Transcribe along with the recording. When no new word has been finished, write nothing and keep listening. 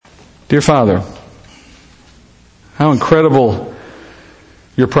Dear Father, how incredible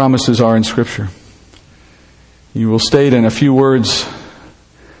your promises are in Scripture. You will state in a few words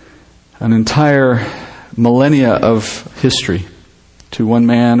an entire millennia of history to one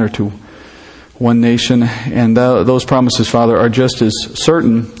man or to one nation. And those promises, Father, are just as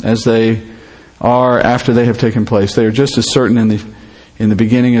certain as they are after they have taken place. They are just as certain in the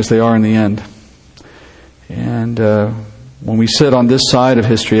beginning as they are in the end. And when we sit on this side of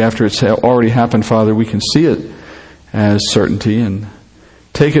history after it's already happened, Father, we can see it as certainty and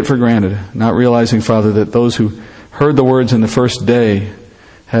take it for granted, not realizing, Father, that those who heard the words in the first day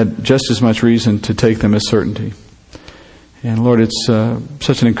had just as much reason to take them as certainty. And Lord, it's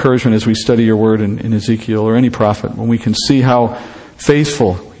such an encouragement as we study your word in Ezekiel or any prophet, when we can see how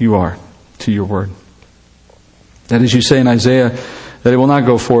faithful you are to your word. That as you say in Isaiah, that it will not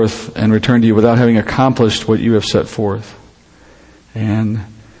go forth and return to you without having accomplished what you have set forth. And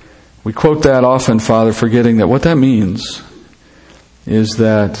we quote that often, Father, forgetting that what that means is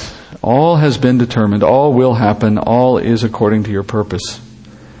that all has been determined, all will happen, all is according to your purpose.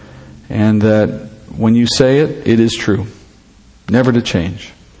 And that when you say it, it is true, never to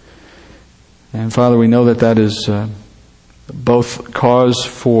change. And Father, we know that is both cause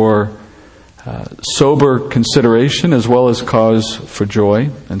for sober consideration as well as cause for joy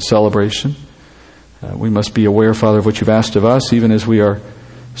and celebration. We must be aware, Father, of what you've asked of us, even as we are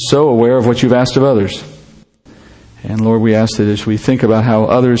so aware of what you've asked of others. And Lord, we ask that as we think about how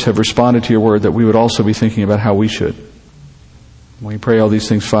others have responded to your word, that we would also be thinking about how we should. We pray all these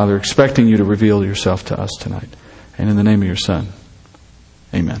things, Father, expecting you to reveal yourself to us tonight. And in the name of your Son,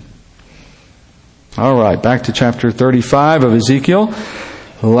 amen. All right, back to chapter 35 of Ezekiel.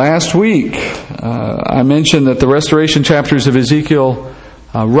 Last week, I mentioned that the restoration chapters of Ezekiel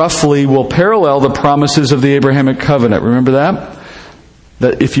roughly will parallel the promises of the Abrahamic covenant. Remember that?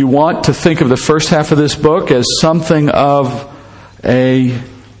 That if you want to think of the first half of this book as something of a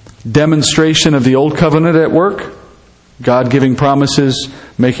demonstration of the old covenant at work, God giving promises,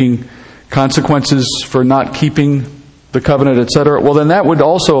 making consequences for not keeping the covenant, etc., well, then that would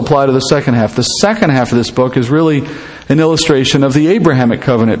also apply to the second half. The second half of this book is really an illustration of the Abrahamic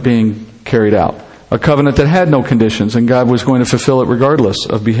covenant being carried out. A covenant that had no conditions, and God was going to fulfill it regardless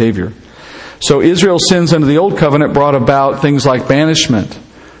of behavior. So Israel's sins under the old covenant brought about things like banishment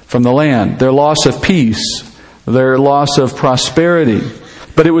from the land, their loss of peace, their loss of prosperity.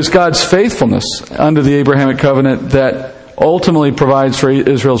 But it was God's faithfulness under the Abrahamic covenant that ultimately provides for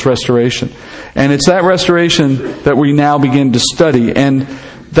Israel's restoration. And it's that restoration that we now begin to study. And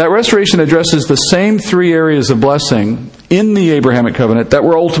that restoration addresses the same three areas of blessing in the Abrahamic covenant that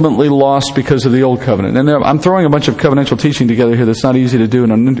were ultimately lost because of the old covenant. And I'm throwing a bunch of covenantal teaching together here that's not easy to do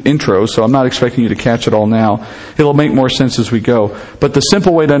in an intro, so I'm not expecting you to catch it all now. It'll make more sense as we go. But the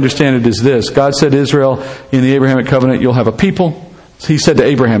simple way to understand it is this. God said to Israel in the Abrahamic covenant, you'll have a people. He said to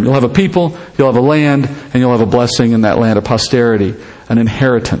Abraham, you'll have a people, you'll have a land, and you'll have a blessing in that land, a posterity, an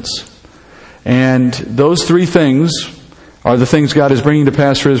inheritance. And those three things are the things God is bringing to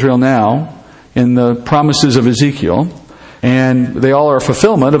pass for Israel now in the promises of Ezekiel. And they all are a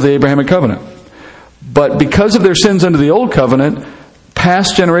fulfillment of the Abrahamic covenant. But because of their sins under the old covenant,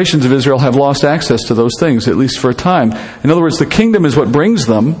 past generations of Israel have lost access to those things, at least for a time. In other words, the kingdom is what brings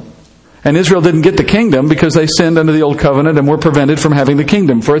them. And Israel didn't get the kingdom because they sinned under the old covenant and were prevented from having the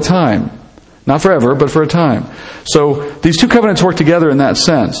kingdom for a time. Not forever, but for a time. So these two covenants work together in that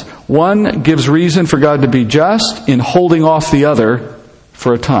sense. One gives reason for God to be just in holding off the other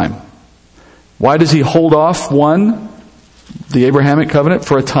for a time. Why does he hold off one, the Abrahamic covenant,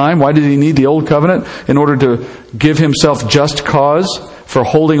 for a time? Why did he need the old covenant? In order to give himself just cause for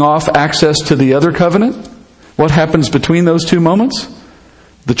holding off access to the other covenant? What happens between those two moments?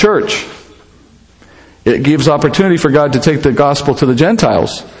 The church. It gives opportunity for God to take the gospel to the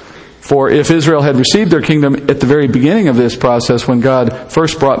Gentiles. For if Israel had received their kingdom at the very beginning of this process, when God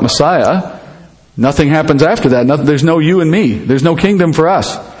first brought Messiah, nothing happens after that. There's no you and me. There's no kingdom for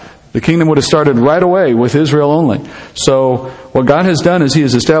us. The kingdom would have started right away with Israel only. So what God has done is he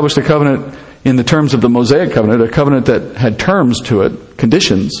has established a covenant in the terms of the Mosaic covenant, a covenant that had terms to it,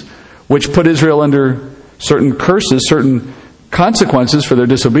 conditions, which put Israel under certain curses, certain consequences for their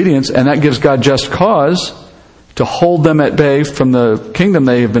disobedience, and that gives God just cause to hold them at bay from the kingdom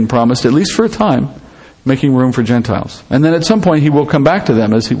they have been promised, at least for a time, making room for Gentiles. And then at some point he will come back to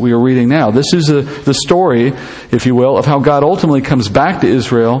them, as we are reading now. This is the story, if you will, of how God ultimately comes back to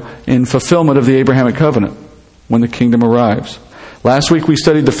Israel in fulfillment of the Abrahamic covenant when the kingdom arrives. Last week we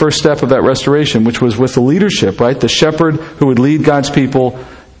studied the first step of that restoration, which was with the leadership, right? The shepherd who would lead God's people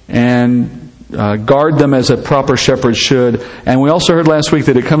and guard them as a proper shepherd should. And we also heard last week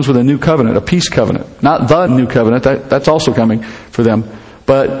that it comes with a new covenant, a peace covenant. Not the new covenant, that's also coming for them.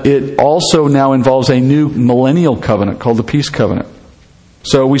 But it also now involves a new millennial covenant called the peace covenant.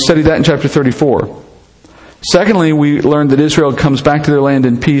 So we studied that in chapter 34. Secondly, we learned that Israel comes back to their land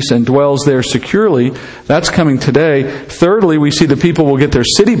in peace and dwells there securely. That's coming today. Thirdly, we see the people will get their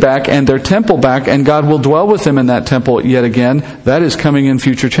city back and their temple back, and God will dwell with them in that temple yet again. That is coming in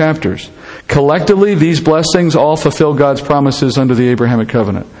future chapters. Collectively, these blessings all fulfill God's promises under the Abrahamic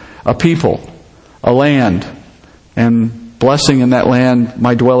covenant. A people, a land, and blessing in that land,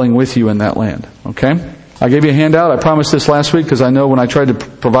 my dwelling with you in that land. Okay? I gave you a handout. I promised this last week because I know when I tried to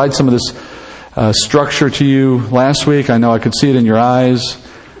provide some of this structure to you last week, I know I could see it in your eyes.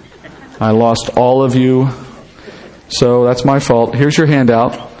 I lost all of you. So that's my fault. Here's your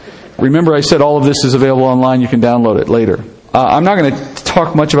handout. Remember, I said all of this is available online. You can download it later. I'm not going to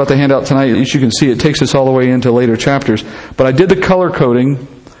talk much about the handout tonight. As you can see, it takes us all the way into later chapters. But I did the color coding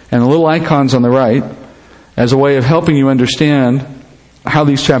and the little icons on the right as a way of helping you understand how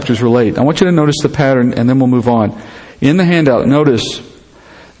these chapters relate. I want you to notice the pattern, and then we'll move on. In the handout, notice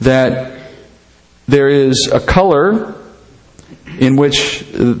that there is a color in which,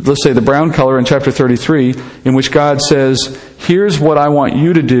 let's say the brown color in chapter 33, in which God says, here's what I want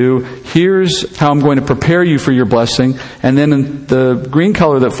you to do, here's how I'm going to prepare you for your blessing, and then in the green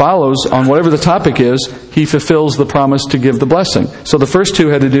color that follows, on whatever the topic is, He fulfills the promise to give the blessing. So the first two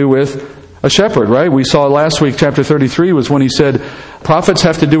had to do with a shepherd, right? We saw last week, chapter 33 was when He said, prophets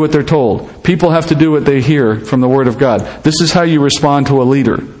have to do what they're told. People have to do what they hear from the Word of God. This is how you respond to a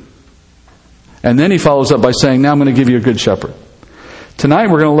leader. And then He follows up by saying, now I'm going to give you a good shepherd.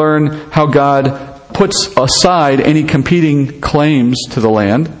 Tonight we're going to learn how God puts aside any competing claims to the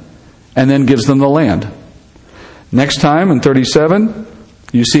land and then gives them the land. Next time, in 37,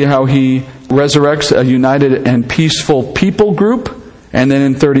 you see how He resurrects a united and peaceful people group. And then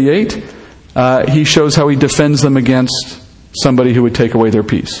in 38, He shows how He defends them against somebody who would take away their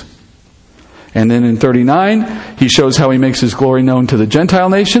peace. And then in 39, He shows how He makes His glory known to the Gentile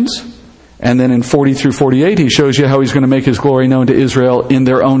nations. And then in 40 through 48, He shows you how He's going to make His glory known to Israel in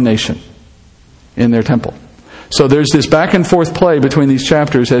their own nation, in their temple. So there's this back and forth play between these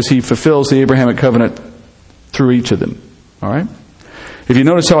chapters as He fulfills the Abrahamic covenant through each of them. All right? If you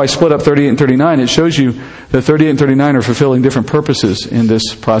notice how I split up 38 and 39, it shows you that 38 and 39 are fulfilling different purposes in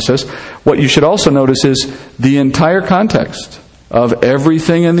this process. What you should also notice is the entire context of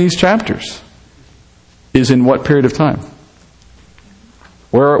everything in these chapters is in what period of time?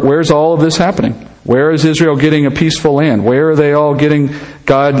 Where's all of this happening? Where is Israel getting a peaceful land? Where are they all getting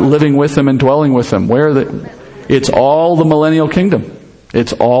God living with them and dwelling with them? It's all the millennial kingdom.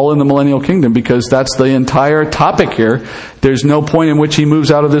 It's all in the millennial kingdom because that's the entire topic here. There's no point in which He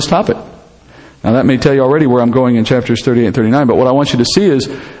moves out of this topic. Now that may tell you already where I'm going in chapters 38 and 39, but what I want you to see is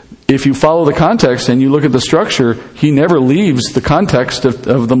if you follow the context and you look at the structure, He never leaves the context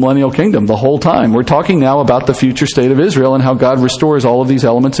of the millennial kingdom the whole time. We're talking now about the future state of Israel and how God restores all of these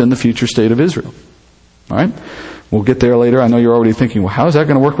elements in the future state of Israel. All right? We'll get there later. I know you're already thinking, well, how is that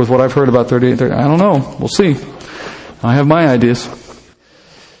going to work with what I've heard about 38 and 39? I don't know. We'll see. I have my ideas.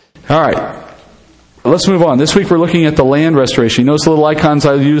 All right. Let's move on. This week we're looking at the land restoration. You notice the little icons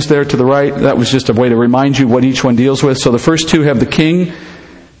I used there to the right? That was just a way to remind you what each one deals with. So the first two have the king.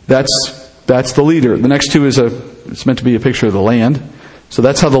 That's the leader. The next two it's meant to be a picture of the land. So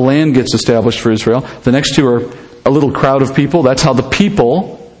that's how the land gets established for Israel. The next two are a little crowd of people. That's how the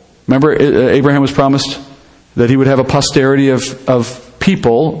people, remember Abraham was promised that he would have a posterity of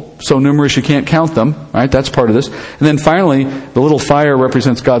people so numerous you can't count them. Right? That's part of this. And then finally, the little fire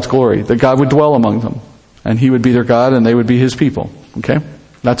represents God's glory, that God would dwell among them. And He would be their God and they would be His people. Okay?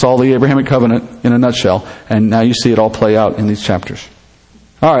 That's all the Abrahamic covenant in a nutshell. And now you see it all play out in these chapters.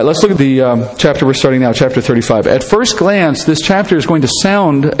 All right, let's look at the chapter we're starting now, chapter 35. At first glance, this chapter is going to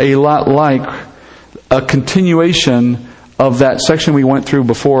sound a lot like a continuation of that section we went through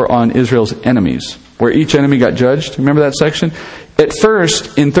before on Israel's enemies, where each enemy got judged. Remember that section? At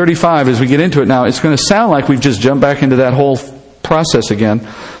first, in 35, as we get into it now, it's going to sound like we've just jumped back into that whole process again.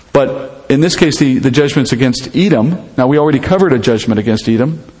 But in this case, the judgments against Edom. Now, we already covered a judgment against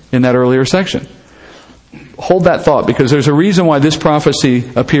Edom in that earlier section. Hold that thought, because there's a reason why this prophecy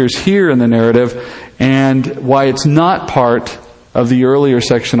appears here in the narrative and why it's not part of the earlier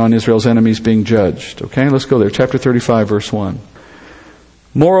section on Israel's enemies being judged. Okay, let's go there. Chapter 35, verse 1.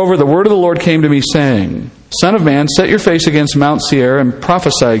 Moreover, the word of the Lord came to me, saying, Son of man, set your face against Mount Seir and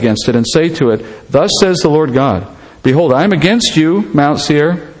prophesy against it, and say to it, Thus says the Lord God, Behold, I am against you, Mount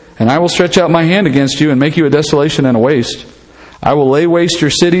Seir, and I will stretch out my hand against you and make you a desolation and a waste. I will lay waste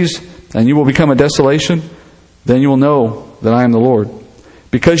your cities, and you will become a desolation, then you will know that I am the Lord.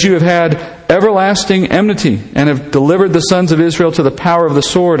 Because you have had everlasting enmity, and have delivered the sons of Israel to the power of the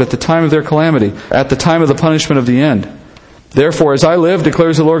sword at the time of their calamity, at the time of the punishment of the end. Therefore, as I live,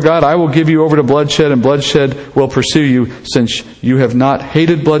 declares the Lord God, I will give you over to bloodshed, and bloodshed will pursue you, since you have not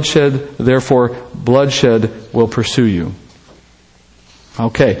hated bloodshed, therefore bloodshed will pursue you.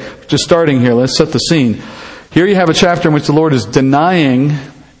 Okay, just starting here, let's set the scene. Here you have a chapter in which the Lord is denying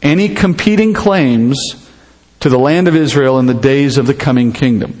any competing claims to the land of Israel in the days of the coming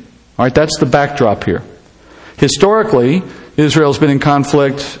kingdom. All right, that's the backdrop here. Historically, Israel's been in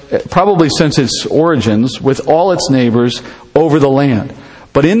conflict, probably since its origins, with all its neighbors over the land.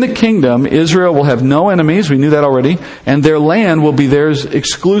 But in the kingdom, Israel will have no enemies, we knew that already, and their land will be theirs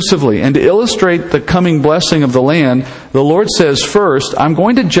exclusively. And to illustrate the coming blessing of the land, the Lord says, first, I'm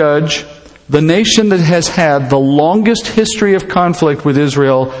going to judge the nation that has had the longest history of conflict with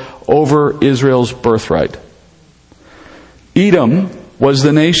Israel over Israel's birthright. Edom was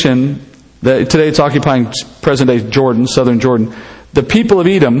the nation that today it's occupying present-day Jordan, southern Jordan. The people of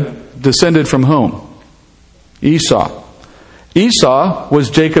Edom descended from whom? Esau. Esau was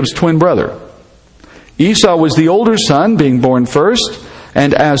Jacob's twin brother. Esau was the older son, being born first,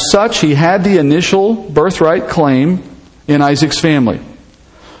 and as such he had the initial birthright claim in Isaac's family.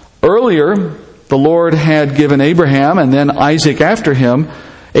 Earlier, the Lord had given Abraham, and then Isaac after him,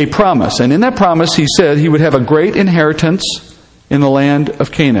 a promise. And in that promise he said he would have a great inheritance in the land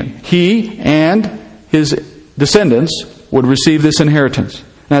of Canaan. He and his descendants would receive this inheritance.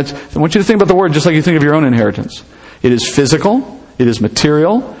 Now, I want you to think about the word just like you think of your own inheritance. It is physical, it is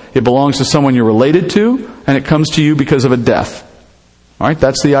material, it belongs to someone you're related to, and it comes to you because of a death. All right,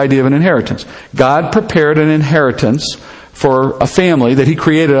 that's the idea of an inheritance. God prepared an inheritance for a family that He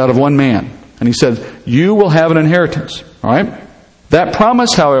created out of one man. And He said, you will have an inheritance. All right? That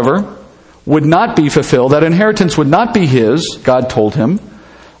promise, however, would not be fulfilled. That inheritance would not be his, God told him,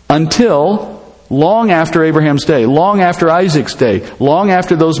 until long after Abraham's day, long after Isaac's day, long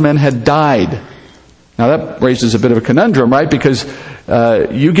after those men had died. Now that raises a bit of a conundrum, right? Because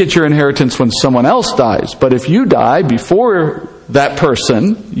you get your inheritance when someone else dies. But if you die before that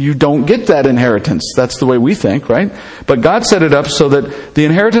person, you don't get that inheritance. That's the way we think, right? But God set it up so that the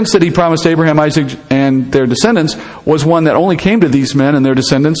inheritance that He promised Abraham, Isaac, and their descendants was one that only came to these men and their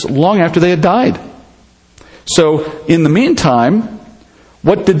descendants long after they had died. So, in the meantime,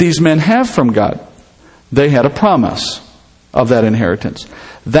 what did these men have from God? They had a promise of that inheritance.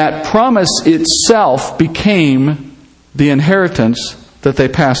 That promise itself became the inheritance that they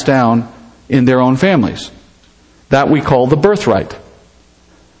passed down in their own families. That we call the birthright.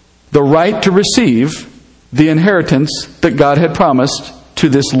 The right to receive the inheritance that God had promised to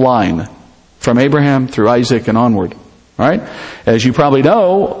this line from Abraham through Isaac and onward. All right? As you probably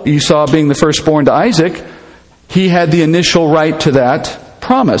know, Esau being the firstborn to Isaac, he had the initial right to that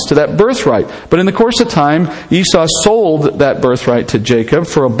promise, to that birthright. But in the course of time, Esau sold that birthright to Jacob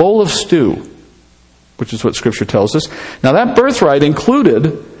for a bowl of stew, which is what Scripture tells us. Now that birthright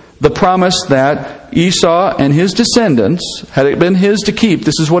included the promise that Esau and his descendants, had it been his to keep,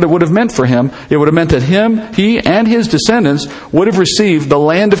 this is what it would have meant for him. It would have meant that he and his descendants would have received the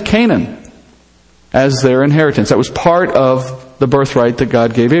land of Canaan as their inheritance. That was part of the birthright that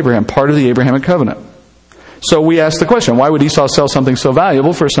God gave Abraham, part of the Abrahamic covenant. So we ask the question, why would Esau sell something so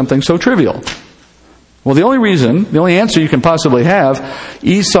valuable for something so trivial? Well, the only answer you can possibly have,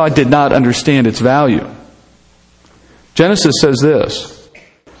 Esau did not understand its value. Genesis says this.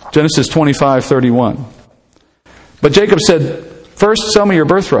 Genesis 25:31. But Jacob said, first sell me your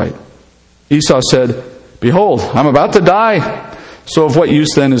birthright. Esau said, behold, I'm about to die. So of what use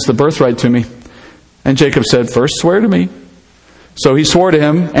then is the birthright to me? And Jacob said, first swear to me. So he swore to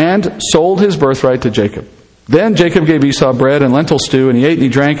him and sold his birthright to Jacob. Then Jacob gave Esau bread and lentil stew, and he ate and he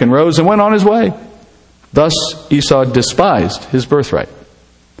drank and rose and went on his way. Thus Esau despised his birthright.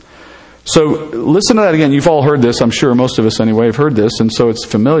 So listen to that again. You've all heard this. I'm sure most of us anyway have heard this, and so it's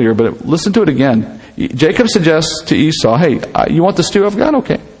familiar. But listen to it again. Jacob suggests to Esau, hey, you want the stew I've got?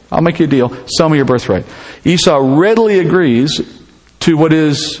 Okay, I'll make you a deal. Sell me your birthright. Esau readily agrees to what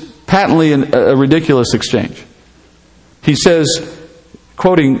is patently a ridiculous exchange. He says,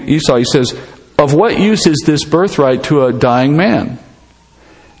 quoting Esau, he says, of what use is this birthright to a dying man?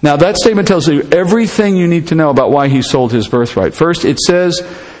 Now that statement tells you everything you need to know about why he sold his birthright. First, he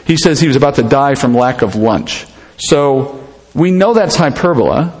says he was about to die from lack of lunch. So we know that's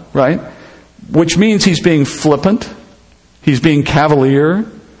hyperbola, right? Which means he's being flippant, he's being cavalier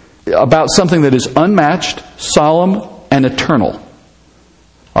about something that is unmatched, solemn, and eternal.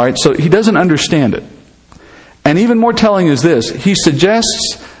 All right, so he doesn't understand it. And even more telling is this. He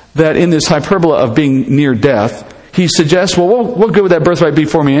suggests that in this hyperbola of being near death, he suggests, well, what good would that birthright be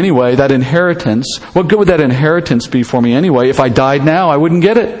for me anyway, that inheritance? What good would that inheritance be for me anyway? If I died now, I wouldn't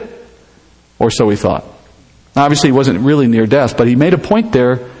get it. Or so he thought. Now, obviously, he wasn't really near death, but he made a point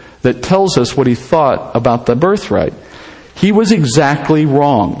there that tells us what he thought about the birthright. He was exactly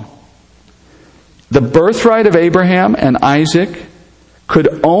wrong. The birthright of Abraham and Isaac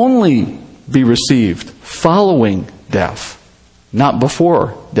could only be received following death, not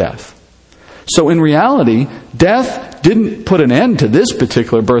before death. So in reality, death didn't put an end to this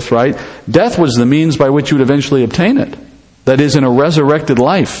particular birthright. Death was the means by which you would eventually obtain it. That is, in a resurrected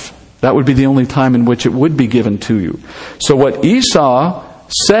life. That would be the only time in which it would be given to you. So what Esau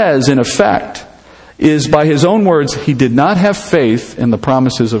says, in effect, is by his own words, he did not have faith in the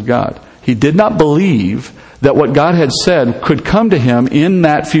promises of God. He did not believe that what God had said could come to him in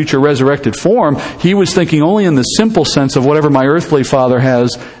that future resurrected form. He was thinking only in the simple sense of whatever my earthly father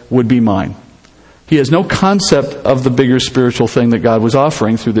has would be mine. He has no concept of the bigger spiritual thing that God was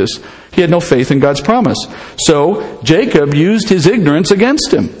offering through this. He had no faith in God's promise. So Jacob used his ignorance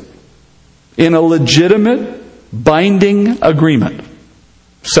against him in a legitimate, binding agreement.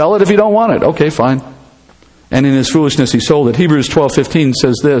 Sell it if you don't want it. Okay, fine. And in his foolishness he sold it. Hebrews 12:15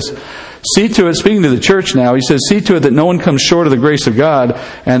 says this, see to it, speaking to the church now, he says, see to it that no one comes short of the grace of God,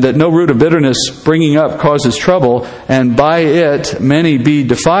 and that no root of bitterness springing up causes trouble, and by it many be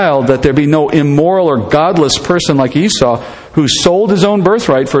defiled, that there be no immoral or godless person like Esau, who sold his own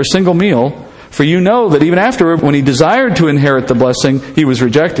birthright for a single meal. For you know that even afterward, when he desired to inherit the blessing, he was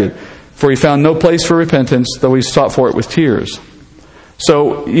rejected. For he found no place for repentance, though he sought for it with tears.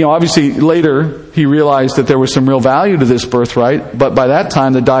 So, obviously later he realized that there was some real value to this birthright, but by that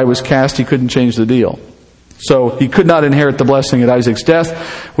time the die was cast, he couldn't change the deal. So he could not inherit the blessing at Isaac's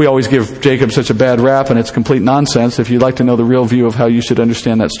death. We always give Jacob such a bad rap, and it's complete nonsense. If you'd like to know the real view of how you should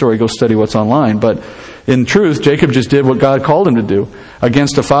understand that story, go study what's online. But in truth, Jacob just did what God called him to do.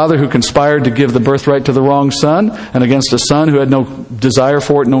 Against a father who conspired to give the birthright to the wrong son, and against a son who had no desire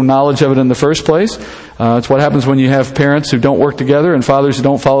for it, no knowledge of it in the first place. It's what happens when you have parents who don't work together and fathers who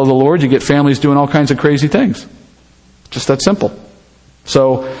don't follow the Lord. You get families doing all kinds of crazy things. Just that simple.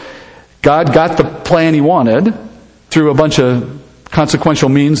 So God got the plan he wanted through a bunch of consequential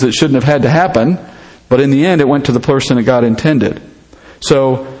means that shouldn't have had to happen, but in the end it went to the person that God intended.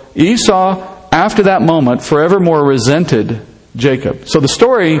 So Esau, after that moment, forevermore resented Jacob. So the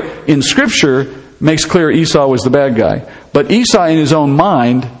story in Scripture makes clear Esau was the bad guy, but Esau in his own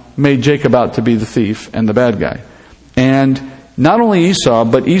mind made Jacob out to be the thief and the bad guy. And not only Esau,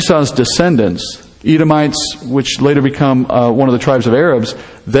 but Esau's descendants, Edomites, which later become one of the tribes of Arabs,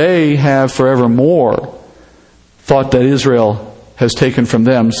 they have forevermore thought that Israel has taken from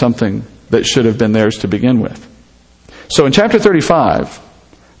them something that should have been theirs to begin with. So in chapter 35,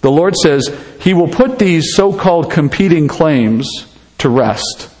 the Lord says He will put these so-called competing claims to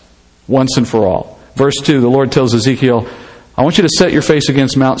rest once and for all. Verse 2, the Lord tells Ezekiel, I want you to set your face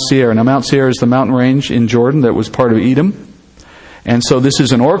against Mount Seir. Now Mount Seir is the mountain range in Jordan that was part of Edom. And so this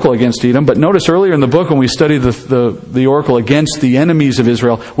is an oracle against Edom. But notice earlier in the book when we studied the oracle against the enemies of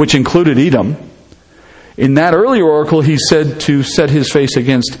Israel, which included Edom, in that earlier oracle he said to set his face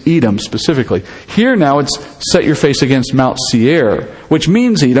against Edom specifically. Here now it's set your face against Mount Seir, which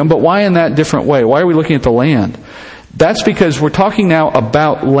means Edom, but why in that different way? Why are we looking at the land? That's because we're talking now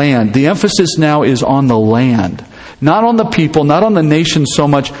about land. The emphasis now is on the land. Not on the people, not on the nation so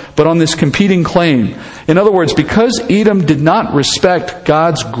much, but on this competing claim. In other words, because Edom did not respect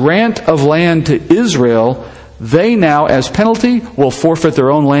God's grant of land to Israel, they now, as penalty, will forfeit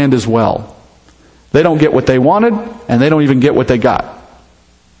their own land as well. They don't get what they wanted, and they don't even get what they got.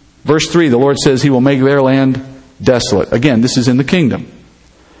 Verse 3, the Lord says He will make their land desolate. Again, this is in the kingdom.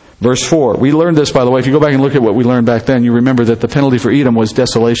 Verse 4, we learned this, by the way. If you go back and look at what we learned back then, you remember that the penalty for Edom was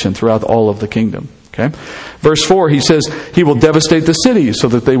desolation throughout all of the kingdom. Okay? Verse 4, He says He will devastate the cities so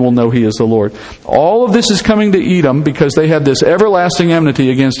that they will know He is the Lord. All of this is coming to Edom because they had this everlasting enmity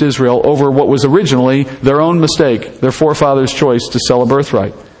against Israel over what was originally their own mistake, their forefathers' choice to sell a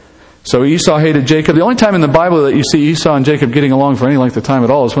birthright. So Esau hated Jacob. The only time in the Bible that you see Esau and Jacob getting along for any length of time at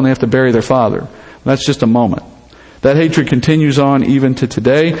all is when they have to bury their father. That's just a moment. That hatred continues on even to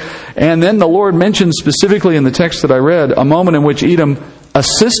today. And then the Lord mentions specifically in the text that I read a moment in which Edom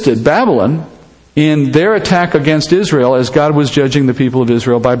assisted Babylon in their attack against Israel as God was judging the people of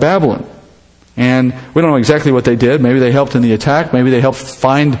Israel by Babylon. And we don't know exactly what they did. Maybe they helped in the attack. Maybe they helped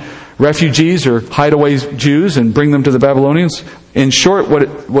find refugees or hideaway Jews and bring them to the Babylonians. In short,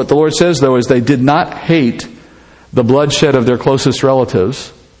 what the Lord says, though, is they did not hate the bloodshed of their closest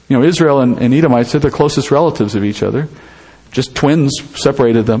relatives. Israel and Edomites, they're the closest relatives of each other. Just twins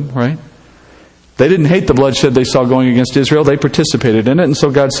separated them, right? They didn't hate the bloodshed they saw going against Israel. They participated in it. And so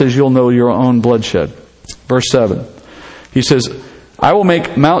God says, you'll know your own bloodshed. Verse 7. He says, I will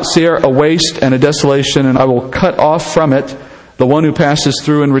make Mount Seir a waste and a desolation, and I will cut off from it the one who passes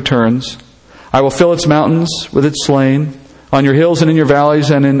through and returns. I will fill its mountains with its slain. On your hills and in your valleys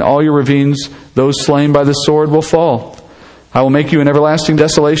and in all your ravines, those slain by the sword will fall. I will make you an everlasting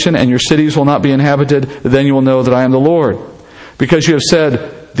desolation, and your cities will not be inhabited. Then you will know that I am the Lord. Because you have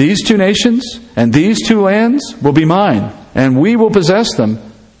said, these two nations and these two lands will be mine, and we will possess them,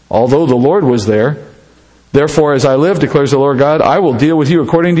 although the Lord was there. Therefore, as I live, declares the Lord God, I will deal with you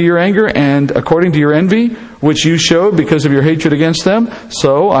according to your anger and according to your envy, which you showed because of your hatred against them.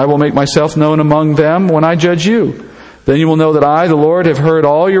 So I will make myself known among them when I judge you. Then you will know that I, the Lord, have heard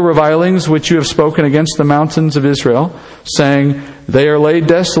all your revilings which you have spoken against the mountains of Israel, saying, they are laid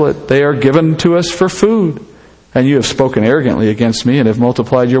desolate, they are given to us for food. And you have spoken arrogantly against me and have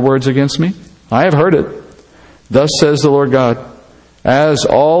multiplied your words against me. I have heard it. Thus says the Lord God, as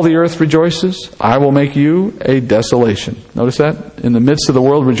all the earth rejoices, I will make you a desolation. Notice that? In the midst of the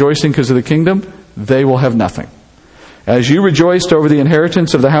world rejoicing because of the kingdom, they will have nothing. As you rejoiced over the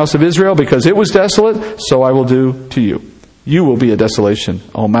inheritance of the house of Israel because it was desolate, so I will do to you. You will be a desolation,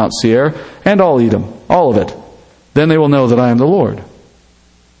 O Mount Seir, and all Edom, all of it. Then they will know that I am the Lord.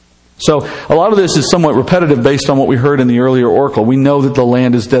 So a lot of this is somewhat repetitive based on what we heard in the earlier oracle. We know that the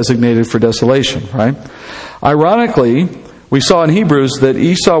land is designated for desolation, right? Ironically, we saw in Hebrews that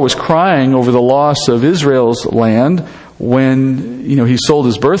Esau was crying over the loss of Israel's land when, he sold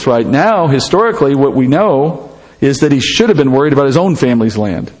his birthright. Now, historically, what we know is that he should have been worried about his own family's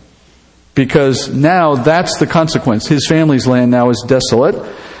land. Because now that's the consequence. His family's land now is desolate,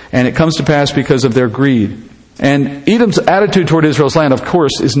 and it comes to pass because of their greed. And Edom's attitude toward Israel's land, of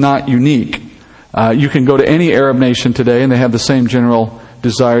course, is not unique. You can go to any Arab nation today, and they have the same general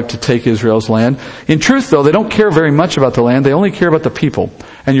desire to take Israel's land. In truth, though, they don't care very much about the land. They only care about the people.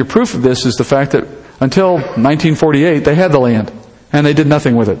 And your proof of this is the fact that until 1948, they had the land, and they did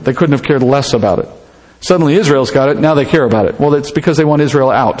nothing with it. They couldn't have cared less about it. Suddenly Israel's got it, now they care about it. Well, it's because they want Israel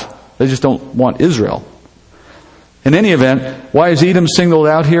out. They just don't want Israel. In any event, why is Edom singled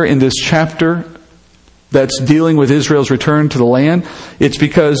out here in this chapter that's dealing with Israel's return to the land? It's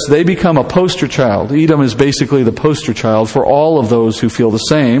because they become a poster child. Edom is basically the poster child for all of those who feel the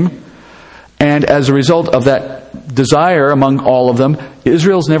same. And as a result of that desire among all of them,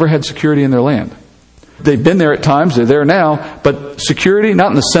 Israel's never had security in their land. They've been there at times, they're there now, but security, not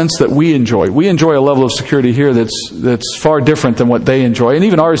in the sense that we enjoy. We enjoy a level of security here that's far different than what they enjoy. And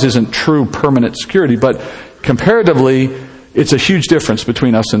even ours isn't true permanent security, but comparatively, it's a huge difference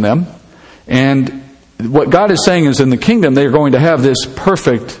between us and them. And what God is saying is in the kingdom, they're going to have this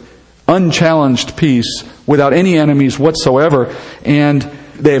perfect, unchallenged peace without any enemies whatsoever. And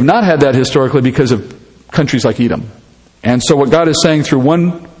they have not had that historically because of countries like Edom. And so what God is saying through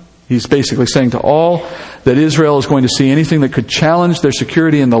one, He's basically saying to all that Israel is going to see anything that could challenge their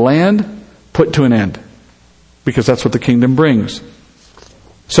security in the land put to an end. Because that's what the kingdom brings.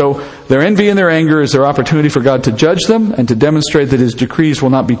 So their envy and their anger is their opportunity for God to judge them and to demonstrate that His decrees will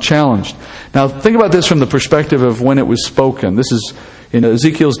not be challenged. Now think about this from the perspective of when it was spoken. This is in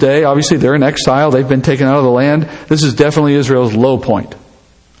Ezekiel's day. Obviously they're in exile. They've been taken out of the land. This is definitely Israel's low point.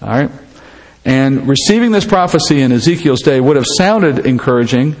 All right? And receiving this prophecy in Ezekiel's day would have sounded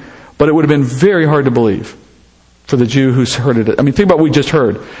encouraging, but it would have been very hard to believe for the Jew who's heard it. I mean, think about what we just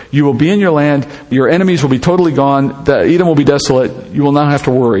heard. You will be in your land. Your enemies will be totally gone. Edom will be desolate. You will not have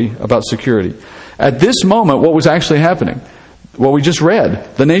to worry about security. At this moment, what was actually happening? What we just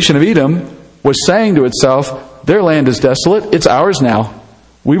read. The nation of Edom was saying to itself, their land is desolate. It's ours now.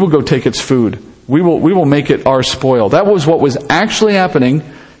 We will go take its food. We will make it our spoil. That was what was actually happening.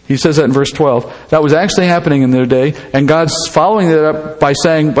 He says that in verse 12. That was actually happening in their day. And God's following that up by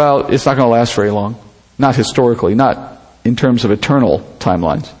saying, well, it's not going to last very long. Not historically, not in terms of eternal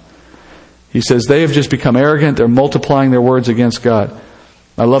timelines. He says they have just become arrogant. They're multiplying their words against God.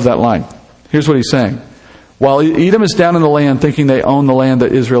 I love that line. Here's what he's saying. While Edom is down in the land thinking they own the land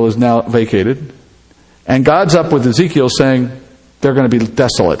that Israel is now vacated, and God's up with Ezekiel saying they're going to be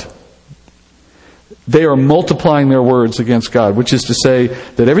desolate. They are multiplying their words against God, which is to say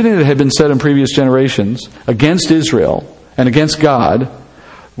that everything that had been said in previous generations against Israel and against God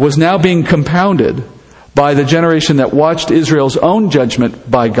was now being compounded by the generation that watched Israel's own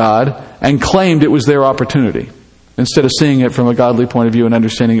judgment by God and claimed it was their opportunity, instead of seeing it from a godly point of view and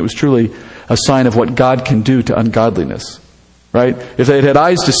understanding it was truly a sign of what God can do to ungodliness. Right? If they had had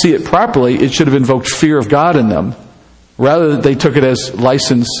eyes to see it properly, it should have invoked fear of God in them. Rather, they took it as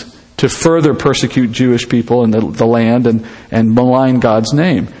license to further persecute Jewish people in the land and malign God's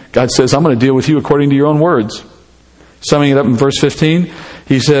name. God says, I'm going to deal with you according to your own words. Summing it up in verse 15,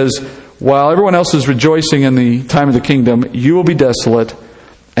 he says, while everyone else is rejoicing in the time of the kingdom, you will be desolate.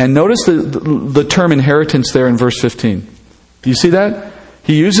 And notice the term inheritance there in verse 15. Do you see that?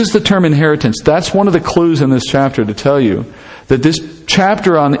 He uses the term inheritance. That's one of the clues in this chapter to tell you that this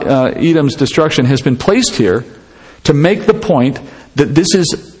chapter on Edom's destruction has been placed here to make the point that this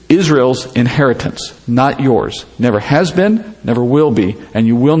is Israel's inheritance, not yours. Never has been, never will be, and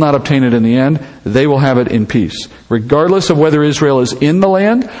you will not obtain it in the end. They will have it in peace. Regardless of whether Israel is in the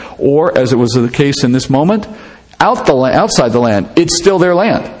land, or, as it was the case in this moment, outside the land, it's still their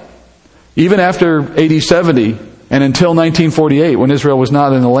land. Even after AD 70 and until 1948, when Israel was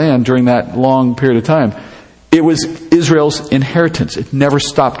not in the land during that long period of time, it was Israel's inheritance. It never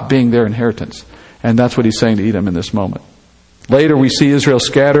stopped being their inheritance. And that's what he's saying to Edom in this moment. Later we see Israel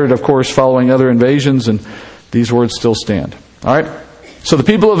scattered, of course, following other invasions, and these words still stand. All right? So the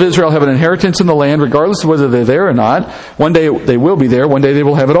people of Israel have an inheritance in the land, regardless of whether they're there or not. One day they will be there. One day they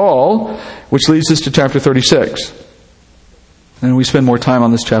will have it all, which leads us to chapter 36. And we spend more time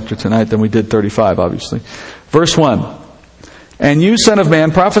on this chapter tonight than we did 35, obviously. Verse 1. And you, son of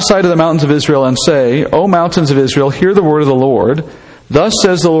man, prophesy to the mountains of Israel and say, O mountains of Israel, hear the word of the Lord. Thus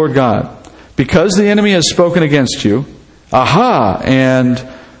says the Lord God, because the enemy has spoken against you, aha, and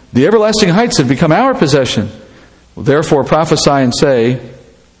the everlasting heights have become our possession. Therefore prophesy and say,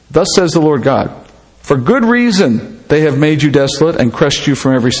 thus says the Lord God, for good reason they have made you desolate and crushed you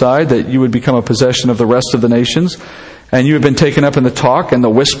from every side, that you would become a possession of the rest of the nations, and you have been taken up in the talk and the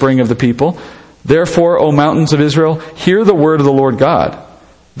whispering of the people. Therefore, O mountains of Israel, hear the word of the Lord God.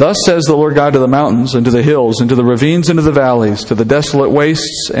 Thus says the Lord God to the mountains and to the hills and to the ravines and to the valleys, to the desolate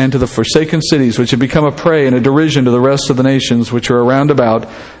wastes and to the forsaken cities, which have become a prey and a derision to the rest of the nations which are around about.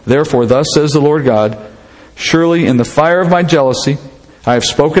 Therefore, thus says the Lord God, surely in the fire of my jealousy I have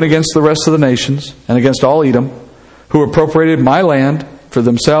spoken against the rest of the nations and against all Edom, who appropriated my land for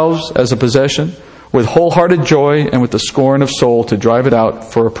themselves as a possession, with wholehearted joy and with the scorn of soul to drive it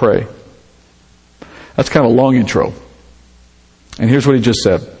out for a prey. That's kind of a long intro. And here's what he just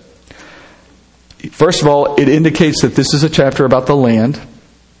said. First of all, it indicates that this is a chapter about the land.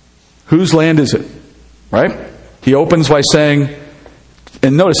 Whose land is it? Right? He opens by saying,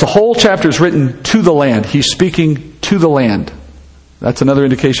 and notice the whole chapter is written to the land. He's speaking to the land. That's another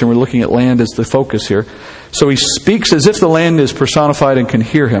indication we're looking at land as the focus here. So he speaks as if the land is personified and can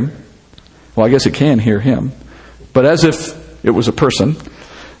hear him. Well, I guess it can hear him. But as if it was a person.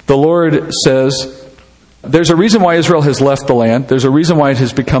 The Lord says, there's a reason why Israel has left the land. There's a reason why it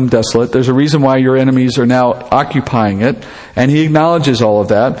has become desolate. There's a reason why your enemies are now occupying it. And he acknowledges all of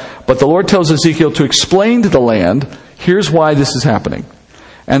that. But the Lord tells Ezekiel to explain to the land, here's why this is happening.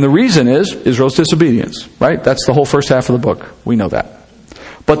 And the reason is Israel's disobedience, right? That's the whole first half of the book. We know that.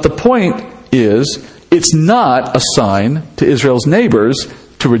 But the point is, it's not a sign to Israel's neighbors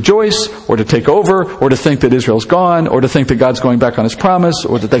to rejoice, or to take over, or to think that Israel's gone, or to think that God's going back on His promise,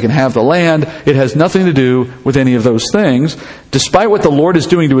 or that they can have the land. It has nothing to do with any of those things. Despite what the Lord is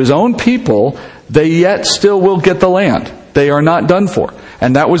doing to His own people, they yet still will get the land. They are not done for.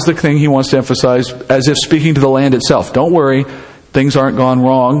 And that was the thing He wants to emphasize, as if speaking to the land itself. Don't worry, things aren't gone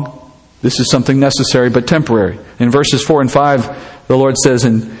wrong. This is something necessary but temporary. In verses 4 and 5, the Lord says,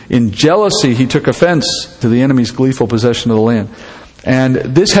 in jealousy He took offense to the enemy's gleeful possession of the land. And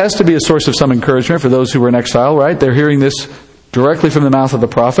this has to be a source of some encouragement for those who were in exile, right? They're hearing this directly from the mouth of the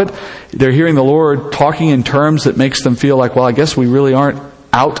prophet. They're hearing the Lord talking in terms that makes them feel like, well, I guess we really aren't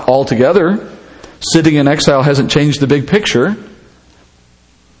out altogether. Sitting in exile hasn't changed the big picture.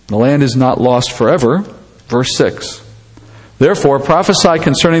 The land is not lost forever. Verse 6. Therefore, prophesy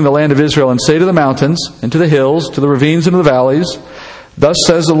concerning the land of Israel and say to the mountains and to the hills, to the ravines and to the valleys, thus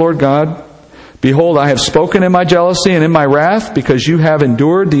says the Lord God, behold, I have spoken in my jealousy and in my wrath, because you have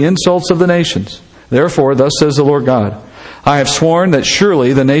endured the insults of the nations. Therefore, thus says the Lord God, I have sworn that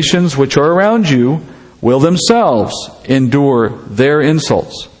surely the nations which are around you will themselves endure their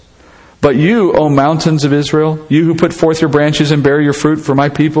insults. But you, O mountains of Israel, you who put forth your branches and bear your fruit for my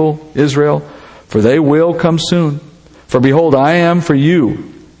people, Israel, for they will come soon. For behold, I am for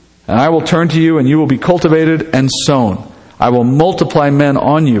you, and I will turn to you, and you will be cultivated and sown. I will multiply men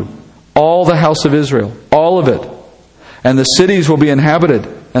on you, all the house of Israel, all of it. And the cities will be inhabited,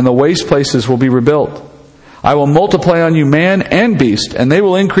 and the waste places will be rebuilt. I will multiply on you man and beast, and they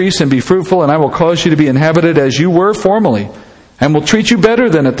will increase and be fruitful, and I will cause you to be inhabited as you were formerly, and will treat you better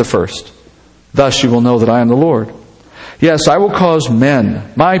than at the first. Thus you will know that I am the Lord. Yes, I will cause men,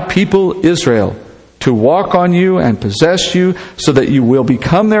 my people Israel, to walk on you and possess you, so that you will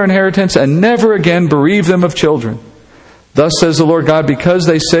become their inheritance and never again bereave them of children. Thus says the Lord God, because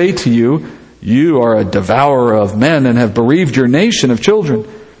they say to you, you are a devourer of men and have bereaved your nation of children.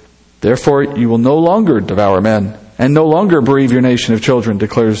 Therefore you will no longer devour men and no longer bereave your nation of children,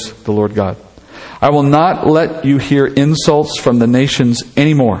 declares the Lord God. I will not let you hear insults from the nations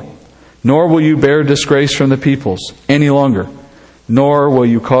anymore, nor will you bear disgrace from the peoples any longer, nor will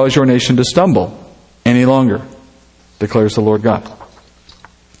you cause your nation to stumble any longer, declares the Lord God.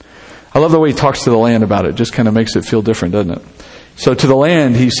 I love the way he talks to the land about it. It just kind of makes it feel different, doesn't it? So to the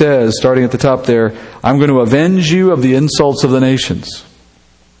land, he says, starting at the top there, I'm going to avenge you of the insults of the nations.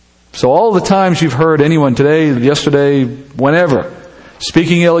 So all the times you've heard anyone today, yesterday, whenever,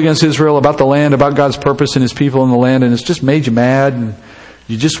 speaking ill against Israel, about the land, about God's purpose and His people in the land, and it's just made you mad, and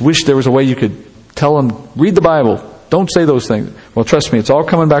you just wish there was a way you could tell them, read the Bible, don't say those things. Well, trust me, it's all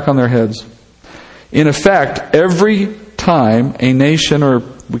coming back on their heads. In effect, every time a nation, or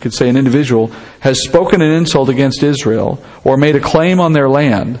we could say an individual, has spoken an insult against Israel or made a claim on their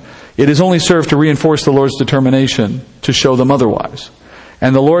land, it has only served to reinforce the Lord's determination to show them otherwise.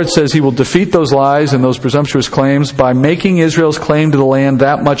 And the Lord says He will defeat those lies and those presumptuous claims by making Israel's claim to the land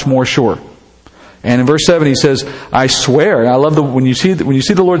that much more sure. And in verse 7 He says, I swear. And I love when you see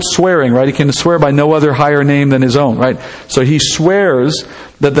the Lord swearing, right? He can swear by no other higher name than His own, right? So He swears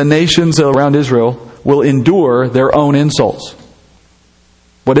that the nations around Israel will endure their own insults.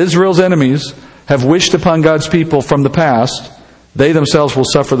 What Israel's enemies have wished upon God's people from the past, they themselves will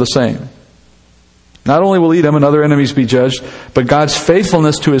suffer the same. Not only will Edom and other enemies be judged, but God's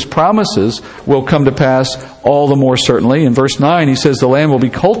faithfulness to His promises will come to pass all the more certainly. In verse 9, He says the land will be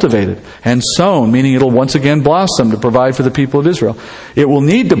cultivated and sown, meaning it'll once again blossom to provide for the people of Israel. It will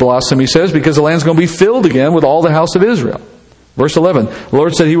need to blossom, He says, because the land's going to be filled again with all the house of Israel. Verse 11, the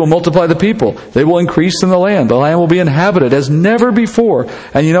Lord said He will multiply the people. They will increase in the land. The land will be inhabited as never before.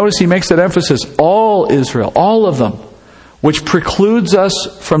 And you notice He makes that emphasis, all Israel, all of them, which precludes us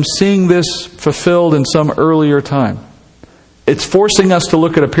from seeing this fulfilled in some earlier time. It's forcing us to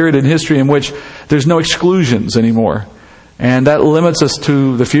look at a period in history in which there's no exclusions anymore. And that limits us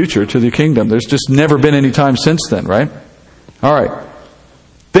to the future, to the kingdom. There's just never been any time since then, right? All right.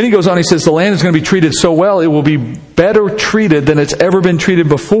 Then he goes on, he says, the land is going to be treated so well, it will be better treated than it's ever been treated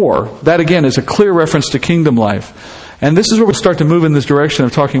before. That, again, is a clear reference to kingdom life. And this is where we start to move in this direction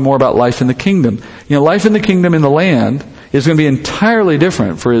of talking more about life in the kingdom. You know, life in the kingdom in the land is going to be entirely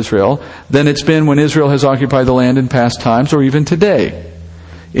different for Israel than it's been when Israel has occupied the land in past times or even today.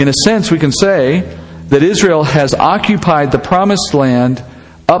 In a sense, we can say that Israel has occupied the promised land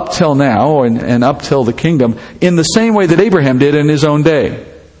up till now and up till the kingdom in the same way that Abraham did in his own day.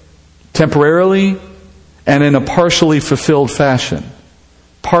 Temporarily and in a partially fulfilled fashion.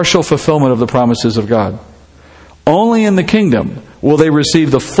 Partial fulfillment of the promises of God. Only in the kingdom will they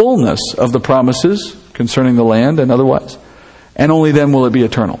receive the fullness of the promises concerning the land and otherwise. And only then will it be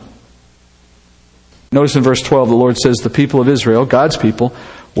eternal. Notice in verse 12 the Lord says the people of Israel, God's people,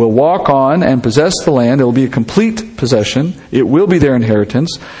 will walk on and possess the land. It will be a complete possession. It will be their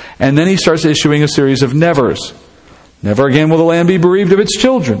inheritance. And then He starts issuing a series of nevers. Never again will the land be bereaved of its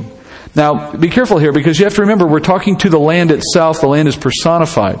children. Now, be careful here because you have to remember we're talking to the land itself. The land is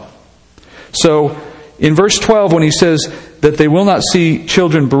personified. So, in verse 12 when He says that they will not see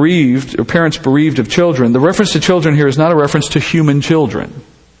children bereaved or parents bereaved of children, the reference to children here is not a reference to human children.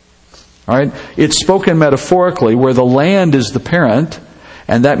 All right? It's spoken metaphorically where the land is the parent,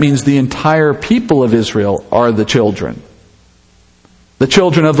 and that means the entire people of Israel are the children. The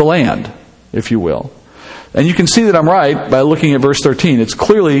children of the land, if you will. And you can see that I'm right by looking at verse 13. It's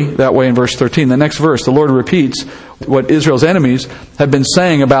clearly that way in verse 13. The next verse, the Lord repeats what Israel's enemies have been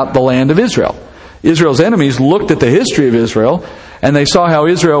saying about the land of Israel. Israel's enemies looked at the history of Israel, and they saw how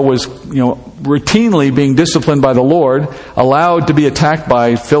Israel was, routinely being disciplined by the Lord, allowed to be attacked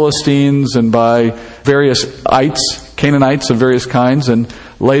by Philistines and by various ites, Canaanites of various kinds, and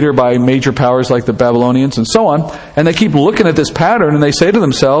later by major powers like the Babylonians and so on. And they keep looking at this pattern and they say to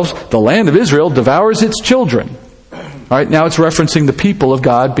themselves, the land of Israel devours its children. All right, now it's referencing the people of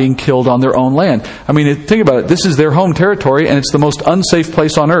God being killed on their own land. I mean, think about it. This is their home territory and it's the most unsafe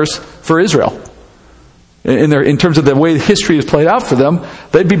place on earth for Israel. In terms of the way history is played out for them,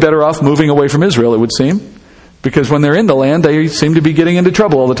 they'd be better off moving away from Israel, it would seem. Because when they're in the land, they seem to be getting into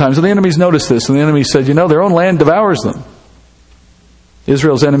trouble all the time. So the enemies noticed this, and the enemies said, their own land devours them.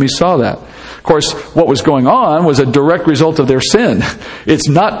 Israel's enemies saw that. Of course, what was going on was a direct result of their sin. It's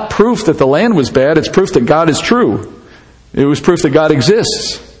not proof that the land was bad, it's proof that God is true. It was proof that God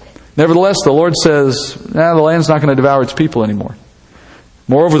exists. Nevertheless, the Lord says, the land's not going to devour its people anymore.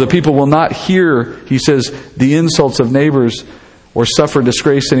 Moreover, the people will not hear, he says, the insults of neighbors or suffer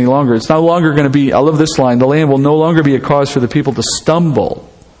disgrace any longer. It's no longer going to be, I love this line, the land will no longer be a cause for the people to stumble.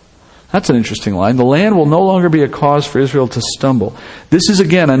 That's an interesting line. The land will no longer be a cause for Israel to stumble. This is,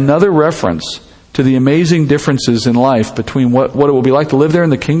 again, another reference to the amazing differences in life between what it will be like to live there in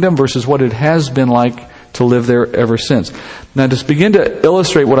the kingdom versus what it has been like to live there ever since. Now, to begin to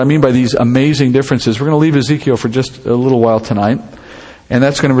illustrate what I mean by these amazing differences, we're going to leave Ezekiel for just a little while tonight. And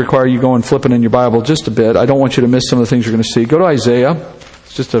that's going to require you going flipping in your Bible just a bit. I don't want you to miss some of the things you're going to see. Go to Isaiah.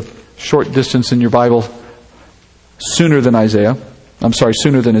 It's just a short distance in your Bible sooner than Ezekiel.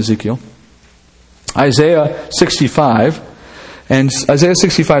 Isaiah 65 and Isaiah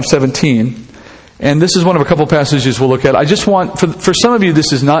 65:17. And this is one of a couple passages we'll look at. I just want, for some of you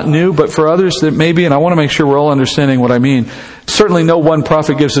this is not new, but for others that may be, and I want to make sure we're all understanding what I mean. Certainly no one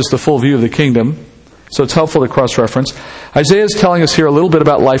prophet gives us the full view of the kingdom, so it's helpful to cross-reference. Isaiah is telling us here a little bit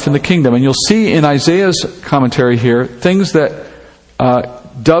about life in the kingdom, and you'll see in Isaiah's commentary here things that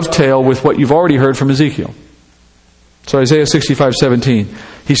dovetail with what you've already heard from Ezekiel. So Isaiah 65:17,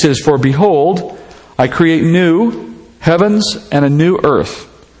 he says, "For behold, I create new heavens and a new earth.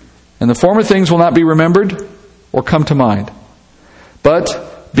 And the former things will not be remembered or come to mind.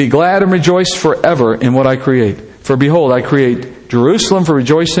 But be glad and rejoice forever in what I create. For behold, I create Jerusalem for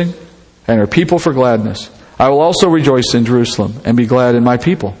rejoicing and her people for gladness. I will also rejoice in Jerusalem and be glad in my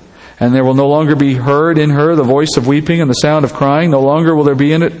people. And there will no longer be heard in her the voice of weeping and the sound of crying. No longer will there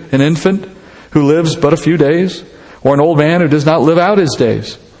be in it an infant who lives but a few days, or an old man who does not live out his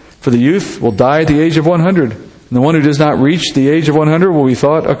days. For the youth will die at the age of 100. And the one who does not reach the age of 100 will be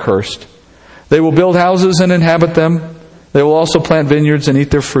thought accursed. They will build houses and inhabit them. They will also plant vineyards and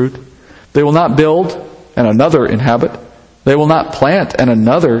eat their fruit. They will not build and another inhabit. They will not plant and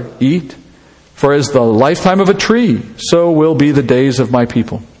another eat. For as the lifetime of a tree, so will be the days of my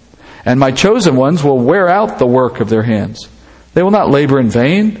people. And my chosen ones will wear out the work of their hands. They will not labor in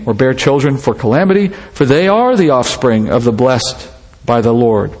vain or bear children for calamity, for they are the offspring of the blessed by the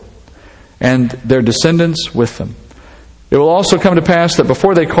Lord, and their descendants with them. It will also come to pass that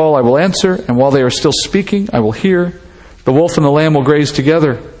before they call, I will answer, and while they are still speaking, I will hear. The wolf and the lamb will graze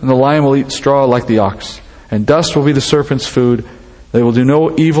together, and the lion will eat straw like the ox, and dust will be the serpent's food. They will do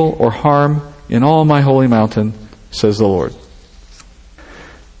no evil or harm in all my holy mountain, says the Lord."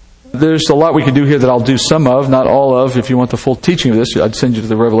 There's a lot we can do here that I'll do some of, not all of. If you want the full teaching of this, I'd send you to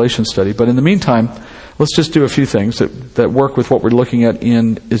the Revelation study. But in the meantime, let's just do a few things that work with what we're looking at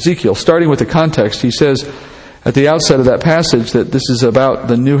in Ezekiel. Starting with the context, he says at the outset of that passage that this is about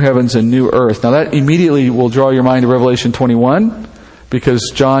the new heavens and new earth. Now that immediately will draw your mind to Revelation 21, because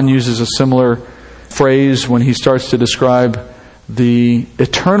John uses a similar phrase when he starts to describe the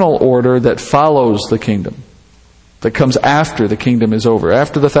eternal order that follows the kingdom, that comes after the kingdom is over.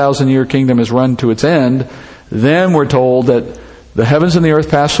 After the 1,000-year kingdom is run to its end, then we're told that the heavens and the earth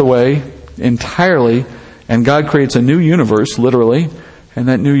pass away entirely, and God creates a new universe, literally, and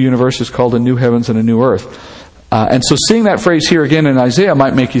that new universe is called a new heavens and a new earth. And so seeing that phrase here again in Isaiah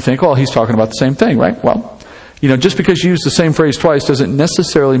might make you think, oh, he's talking about the same thing, right? Well, just because you use the same phrase twice doesn't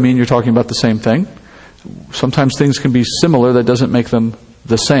necessarily mean you're talking about the same thing. Sometimes things can be similar, that doesn't make them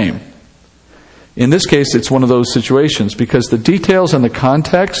the same. In this case, it's one of those situations, because the details and the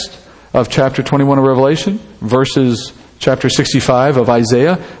context of chapter 21 of Revelation versus chapter 65 of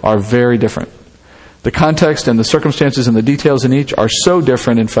Isaiah are very different. The context and the circumstances and the details in each are so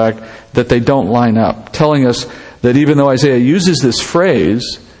different, in fact, that they don't line up, telling us that even though Isaiah uses this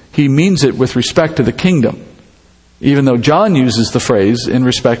phrase, he means it with respect to the kingdom, even though John uses the phrase in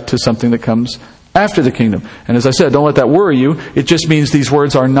respect to something that comes after the kingdom. And as I said, don't let that worry you. It just means these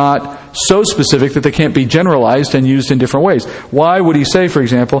words are not so specific that they can't be generalized and used in different ways. Why would he say, for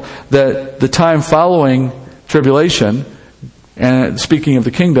example, that the time following tribulation, and speaking of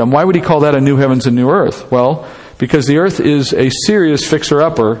the kingdom, why would he call that a new heavens and new earth? Well, because the earth is a serious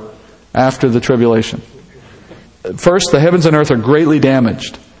fixer-upper after the tribulation. First, the heavens and earth are greatly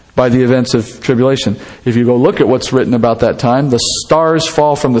damaged by the events of tribulation. If you go look at what's written about that time, the stars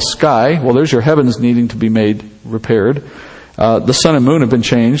fall from the sky. Well, there's your heavens needing to be made repaired. The sun and moon have been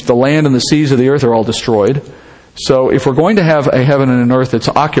changed. The land and the seas of the earth are all destroyed. So if we're going to have a heaven and an earth that's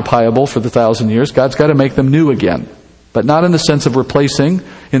occupiable for the 1,000 years, God's got to make them new again. But not in the sense of replacing,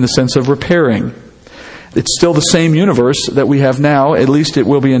 in the sense of repairing. It's still the same universe that we have now. At least it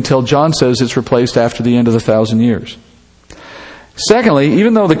will be until John says it's replaced after the end of the 1,000 years. Secondly,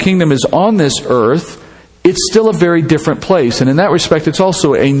 even though the kingdom is on this earth, it's still a very different place. And in that respect, it's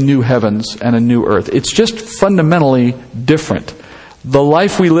also a new heavens and a new earth. It's just fundamentally different. The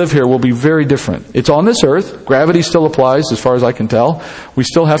life we live here will be very different. It's on this earth. Gravity still applies as far as I can tell. We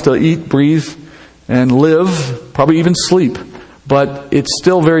still have to eat, breathe, and live, probably even sleep. But it's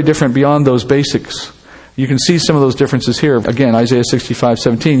still very different beyond those basics. You can see some of those differences here. Again, Isaiah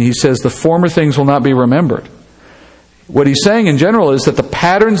 65:17, he says, the former things will not be remembered. What he's saying in general is that the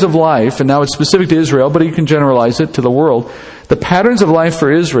patterns of life, and now it's specific to Israel, but you can generalize it to the world, the patterns of life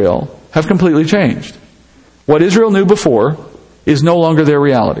for Israel have completely changed. What Israel knew before is no longer their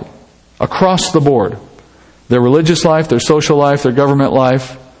reality. Across the board. Their religious life, their social life, their government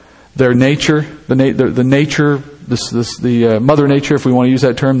life, their nature, the Mother Nature, if we want to use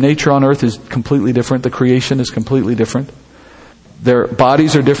that term, nature on earth is completely different. The creation is completely different. Their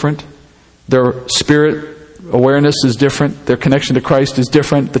bodies are different. Their spirit awareness is different. Their connection to Christ is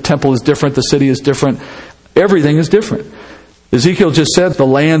different. The temple is different. The city is different. Everything is different. Ezekiel just said the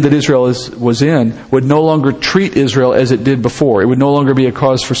land that Israel was in would no longer treat Israel as it did before. It would no longer be a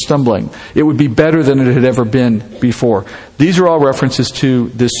cause for stumbling. It would be better than it had ever been before. These are all references to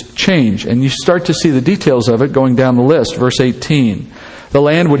this change. And you start to see the details of it going down the list. Verse 18. The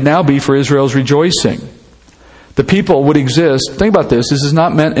land would now be for Israel's rejoicing. The people would exist. Think about this. This is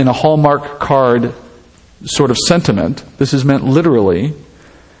not meant in a Hallmark card sort of sentiment. This is meant literally.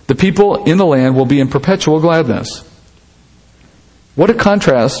 The people in the land will be in perpetual gladness. What a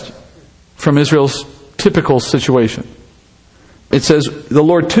contrast from Israel's typical situation. It says the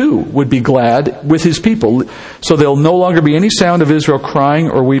Lord too would be glad with His people, so there'll no longer be any sound of Israel crying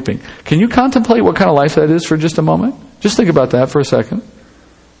or weeping. Can you contemplate what kind of life that is for just a moment? Just think about that for a second.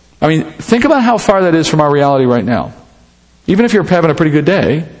 I mean, think about how far that is from our reality right now. Even if you're having a pretty good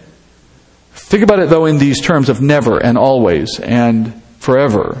day, think about it though in these terms of never and always and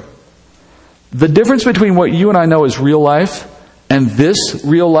forever. The difference between what you and I know as real life and this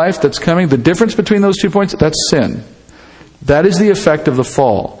real life that's coming, the difference between those 2 points, that's sin. That is the effect of the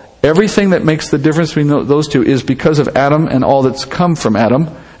fall. Everything that makes the difference between those two is because of Adam and all that's come from Adam.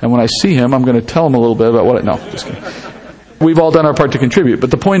 And when I see him, I'm going to tell him a little bit about what... No, just kidding. We've all done our part to contribute.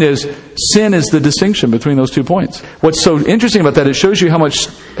 But the point is, sin is the distinction between those 2 points. What's so interesting about that, it shows you how much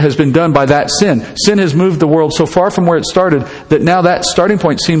has been done by that sin. Sin has moved the world so far from where it started that now that starting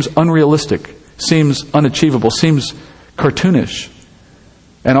point seems unrealistic, seems unachievable, seems cartoonish.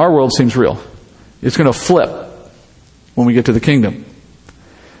 And our world seems real. It's going to flip when we get to the kingdom.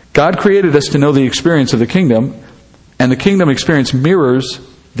 God created us to know the experience of the kingdom, and the kingdom experience mirrors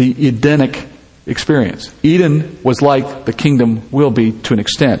the Edenic experience. Eden was like the kingdom will be to an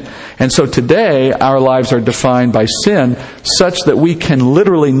extent. And so today, our lives are defined by sin such that we can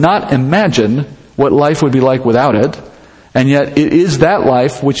literally not imagine what life would be like without it. And yet it is that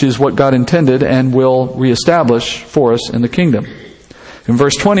life which is what God intended and will reestablish for us in the kingdom. In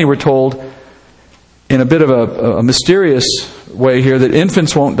verse 20 we're told in a bit of a mysterious way here that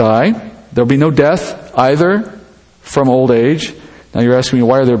infants won't die. There'll be no death either from old age. Now you're asking me,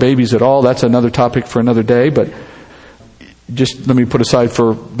 why are there babies at all? That's another topic for another day. But just let me put aside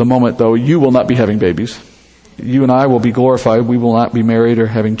for the moment though, you will not be having babies. You and I will be glorified. We will not be married or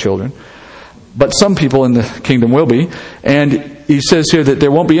having children. But some people in the kingdom will be. And he says here that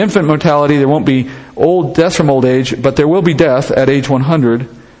there won't be infant mortality, there won't be old death from old age, but there will be death at age 100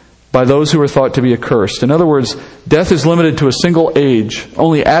 by those who are thought to be accursed. In other words, death is limited to a single age.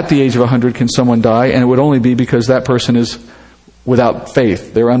 Only at the age of 100 can someone die, and it would only be because that person is without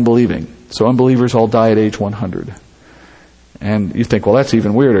faith. They're unbelieving. So unbelievers all die at age 100. And you think, well, that's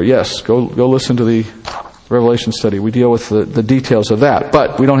even weirder. Yes, go listen to the Revelation study. We deal with the details of that.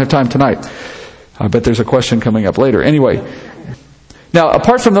 But we don't have time tonight. I bet there's a question coming up later. Anyway, now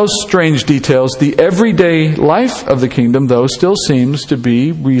apart from those strange details, the everyday life of the kingdom, though, still seems to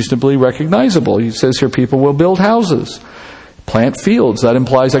be reasonably recognizable. He says here people will build houses, plant fields. That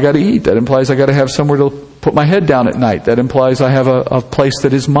implies I got to eat. That implies I got to have somewhere to put my head down at night. That implies I have a place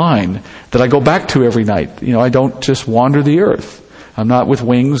that is mine, that I go back to every night. I don't just wander the earth. I'm not with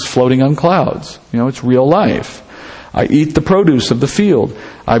wings floating on clouds. It's real life. I eat the produce of the field.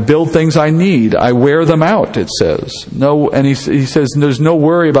 I build things I need. I wear them out, it says. And he says there's no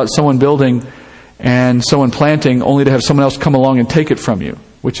worry about someone building and someone planting only to have someone else come along and take it from you,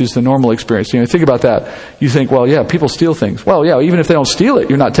 which is the normal experience. Think about that. You think, well, yeah, people steal things. Well, yeah, even if they don't steal it,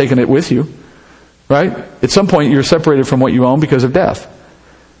 you're not taking it with you. Right? At some point, you're separated from what you own because of death.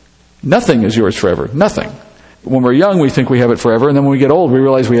 Nothing is yours forever. Nothing. When we're young, we think we have it forever, and then when we get old, we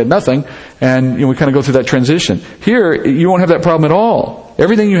realize we had nothing, and we kind of go through that transition. Here, you won't have that problem at all.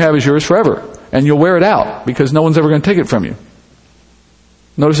 Everything you have is yours forever, and you'll wear it out because no one's ever going to take it from you.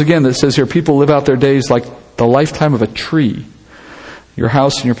 Notice again that it says here, people live out their days like the lifetime of a tree. Your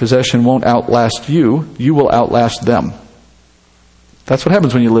house and your possession won't outlast you. You will outlast them. That's what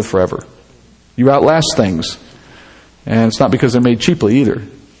happens when you live forever. You outlast things. And it's not because they're made cheaply either.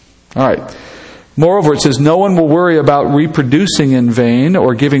 All right. Moreover, it says, no one will worry about reproducing in vain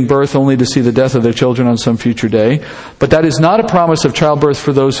or giving birth only to see the death of their children on some future day. But that is not a promise of childbirth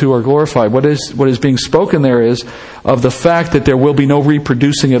for those who are glorified. What is being spoken there is of the fact that there will be no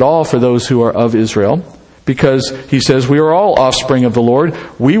reproducing at all for those who are of Israel. Because he says, we are all offspring of the Lord.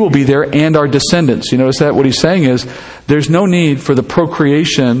 We will be there and our descendants. You notice that? What he's saying is, there's no need for the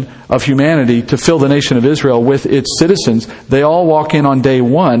procreation of humanity to fill the nation of Israel with its citizens. They all walk in on day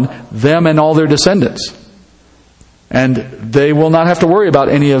one, them and all their descendants. And they will not have to worry about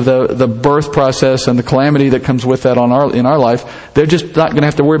any of the birth process and the calamity that comes with that in our life. They're just not going to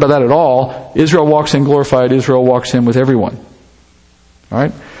have to worry about that at all. Israel walks in glorified. Israel walks in with everyone. All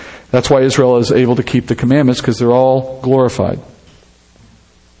right? That's why Israel is able to keep the commandments, because they're all glorified.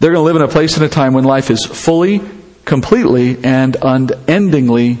 They're going to live in a place and a time when life is fully, completely, and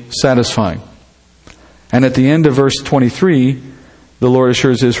unendingly satisfying. And at the end of verse 23, the Lord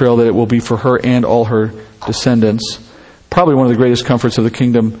assures Israel that it will be for her and all her descendants. Probably one of the greatest comforts of the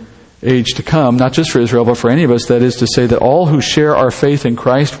kingdom age to come, not just for Israel, but for any of us. That is to say that all who share our faith in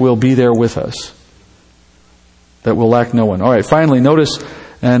Christ will be there with us. That will lack no one. All right, finally, notice,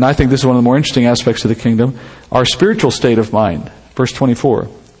 and I think this is one of the more interesting aspects of the kingdom, our spiritual state of mind. Verse 24.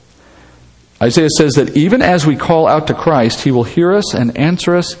 Isaiah says that even as we call out to Christ, He will hear us and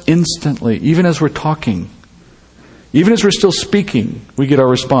answer us instantly. Even as we're talking. Even as we're still speaking, we get our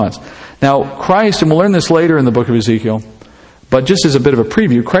response. Now, Christ, and we'll learn this later in the book of Ezekiel, but just as a bit of a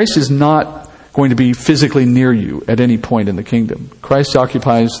preview, Christ is not going to be physically near you at any point in the kingdom. Christ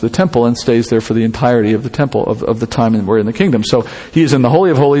occupies the temple and stays there for the entirety of the temple, of the time that we're in the kingdom. So He is in the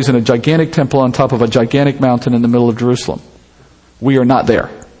Holy of Holies in a gigantic temple on top of a gigantic mountain in the middle of Jerusalem. We are not there.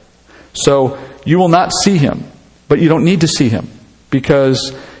 So you will not see Him, but you don't need to see Him,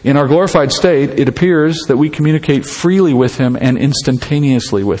 because in our glorified state, it appears that we communicate freely with Him and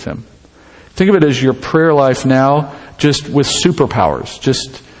instantaneously with Him. Think of it as your prayer life now, just with superpowers,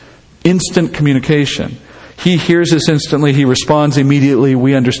 just instant communication. He hears us instantly. He responds immediately.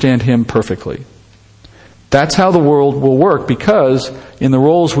 We understand Him perfectly. That's how the world will work, because in the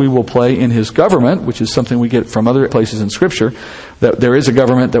roles we will play in His government, which is something we get from other places in Scripture, that there is a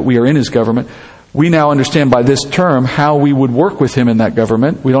government, that we are in His government, we now understand by this term how we would work with Him in that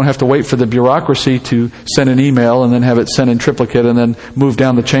government. We don't have to wait for the bureaucracy to send an email and then have it sent in triplicate and then move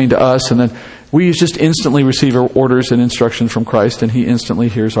down the chain to us, and then we just instantly receive our orders and instructions from Christ, and He instantly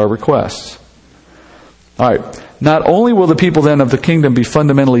hears our requests. All right. Not only will the people then of the kingdom be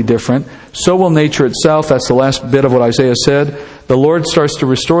fundamentally different, so will nature itself. That's the last bit of what Isaiah said. The Lord starts to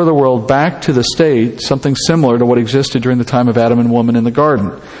restore the world back to the state, something similar to what existed during the time of Adam and woman in the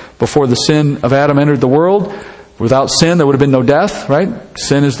garden. Before the sin of Adam entered the world, without sin there would have been no death, right?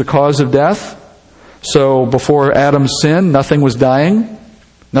 Sin is the cause of death. So before Adam's sin, nothing was dying.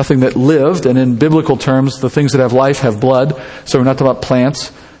 Nothing that lived, and in biblical terms, the things that have life have blood. So we're not talking about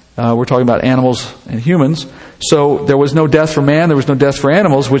plants. We're talking about animals and humans. So there was no death for man, there was no death for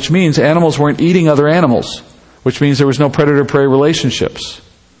animals, which means animals weren't eating other animals, which means there was no predator-prey relationships.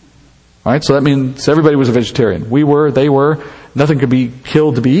 All right, so that means everybody was a vegetarian. We were, they were. Nothing could be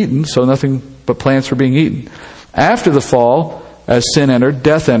killed to be eaten, so nothing but plants were being eaten. After the fall, as sin entered,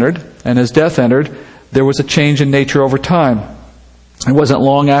 death entered, and as death entered, there was a change in nature over time. It wasn't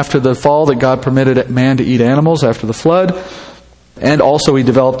long after the fall that God permitted man to eat animals after the flood. And also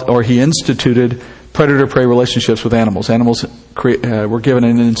He instituted predator-prey relationships with animals. Animals were given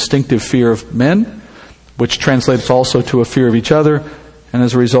an instinctive fear of men, which translates also to a fear of each other. And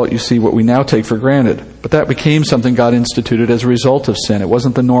as a result, you see what we now take for granted. But that became something God instituted as a result of sin. It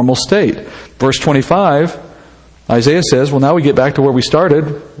wasn't the normal state. Verse 25, Isaiah says, well, now we get back to where we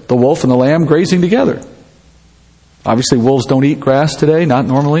started, the wolf and the lamb grazing together. Obviously, wolves don't eat grass today, not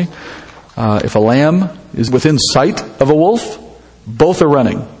normally. If a lamb is within sight of a wolf, both are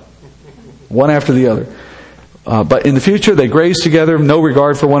running, one after the other. But in the future, they graze together, no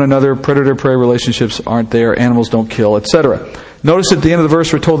regard for one another, predator-prey relationships aren't there, animals don't kill, etc. Notice at the end of the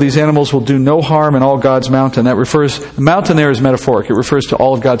verse, we're told these animals will do no harm in all God's mountain. The mountain there is metaphoric. It refers to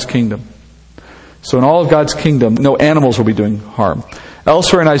all of God's kingdom. So in all of God's kingdom, no animals will be doing harm.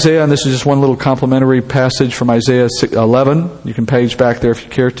 Elsewhere in Isaiah, and this is just one little complimentary passage from Isaiah 11. You can page back there if you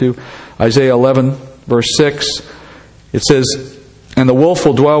care to. Isaiah 11, verse 6. It says, and the wolf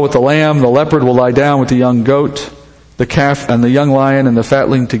will dwell with the lamb, the leopard will lie down with the young goat, the calf and the young lion and the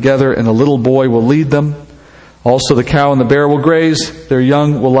fatling together, and the little boy will lead them. Also the cow and the bear will graze, their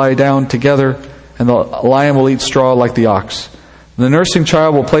young will lie down together, and the lion will eat straw like the ox. And the nursing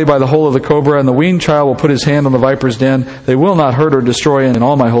child will play by the hole of the cobra, and the weaned child will put his hand on the viper's den. They will not hurt or destroy in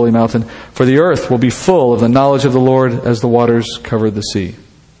all my holy mountain, for the earth will be full of the knowledge of the Lord as the waters cover the sea.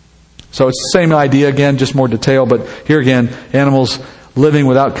 So it's the same idea again, just more detail, but here again, animals living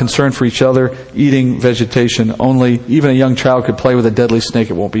without concern for each other, eating vegetation only. Even a young child could play with a deadly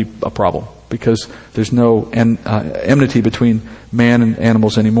snake. It won't be a problem because there's no enmity between man and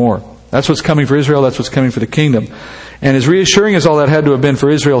animals anymore. That's what's coming for Israel. That's what's coming for the kingdom. And as reassuring as all that had to have been for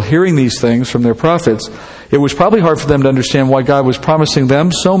Israel hearing these things from their prophets, it was probably hard for them to understand why God was promising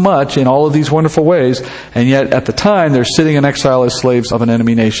them so much in all of these wonderful ways, and yet at the time they're sitting in exile as slaves of an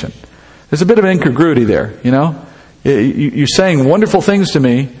enemy nation. There's a bit of incongruity there, you know? You're saying wonderful things to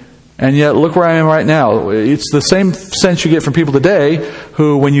me, and yet look where I am right now. It's the same sense you get from people today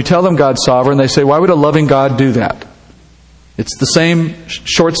who, when you tell them God's sovereign, they say, why would a loving God do that? It's the same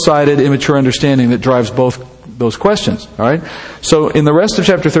short-sighted, immature understanding that drives both those questions. All right. So in the rest of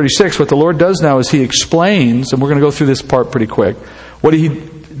chapter 36, what the Lord does now is He explains, and we're going to go through this part pretty quick. What He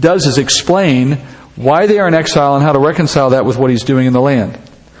does is explain why they are in exile and how to reconcile that with what He's doing in the land.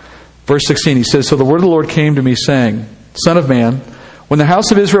 Verse 16, He says, "So the word of the Lord came to me, saying, Son of man, when the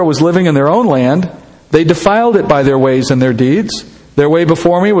house of Israel was living in their own land, they defiled it by their ways and their deeds. Their way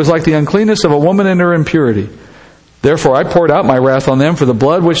before me was like the uncleanness of a woman in her impurity. Therefore I poured out my wrath on them for the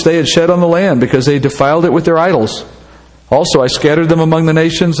blood which they had shed on the land, because they defiled it with their idols. Also I scattered them among the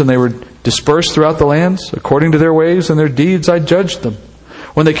nations, and they were dispersed throughout the lands. According to their ways and their deeds I judged them.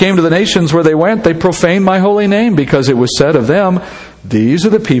 When they came to the nations where they went, they profaned my holy name, because it was said of them, These are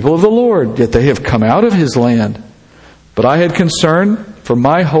the people of the Lord, yet they have come out of His land. But I had concern for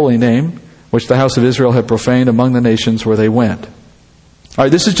my holy name, which the house of Israel had profaned among the nations where they went." All right,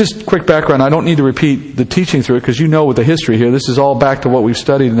 this is just quick background. I don't need to repeat the teaching through it because you know with the history here. This is all back to what we've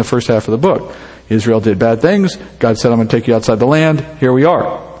studied in the first half of the book. Israel did bad things. God said, I'm going to take you outside the land. Here we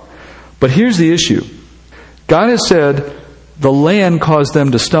are. But here's the issue. God has said the land caused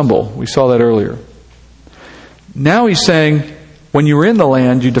them to stumble. We saw that earlier. Now He's saying, when you were in the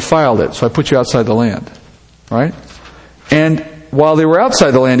land, you defiled it. So I put you outside the land. Right? And while they were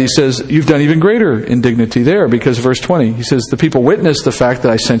outside the land, He says, you've done even greater indignity there, because verse 20, He says, the people witnessed the fact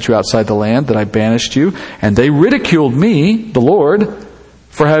that I sent you outside the land, that I banished you, and they ridiculed me, the Lord,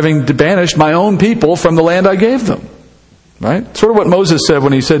 for having banished my own people from the land I gave them. Right? Sort of what Moses said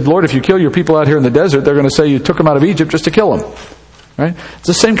when he said, Lord, if you kill your people out here in the desert, they're going to say you took them out of Egypt just to kill them. Right? It's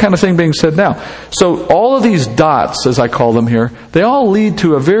the same kind of thing being said now. So all of these dots, as I call them here, they all lead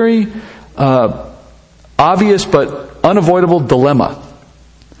to a very obvious but unavoidable dilemma.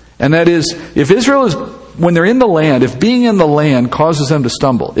 And that is, if Israel is, when they're in the land, if being in the land causes them to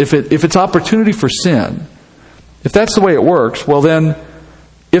stumble, if it's opportunity for sin, if that's the way it works, well then,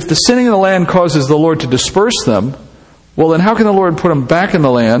 if the sinning in the land causes the Lord to disperse them, well then how can the Lord put them back in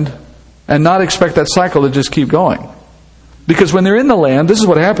the land and not expect that cycle to just keep going? Because when they're in the land, this is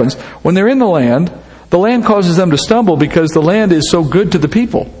what happens. When they're in the land causes them to stumble because the land is so good to the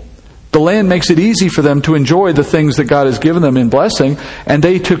people. The land makes it easy for them to enjoy the things that God has given them in blessing, and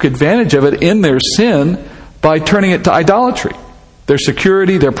they took advantage of it in their sin by turning it to idolatry. Their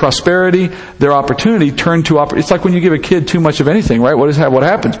security, their prosperity, their opportunity turned to it's like when you give a kid too much of anything, right? What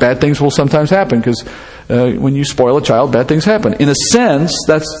happens? Bad things will sometimes happen because when you spoil a child, bad things happen. In a sense,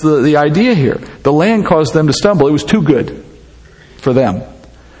 that's the idea here. The land caused them to stumble. It was too good for them.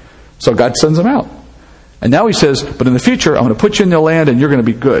 So God sends them out. And now He says, but in the future, I'm going to put you in the land and you're going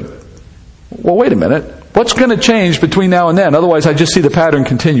to be good. Well, wait a minute. What's going to change between now and then? Otherwise, I just see the pattern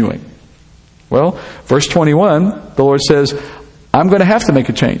continuing. Well, verse 21, the Lord says, I'm going to have to make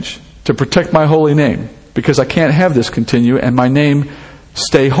a change to protect my holy name, because I can't have this continue and my name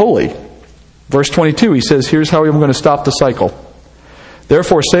stay holy. Verse 22, He says, here's how I'm going to stop the cycle.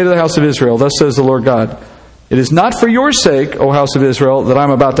 Therefore, say to the house of Israel, thus says the Lord God, it is not for your sake, O house of Israel, that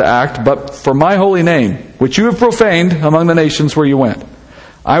I'm about to act, but for my holy name, which you have profaned among the nations where you went.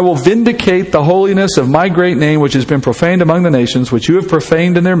 I will vindicate the holiness of my great name, which has been profaned among the nations, which you have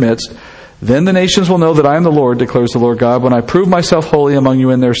profaned in their midst. Then the nations will know that I am the Lord, declares the Lord God, when I prove myself holy among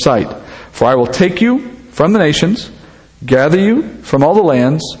you in their sight. For I will take you from the nations, gather you from all the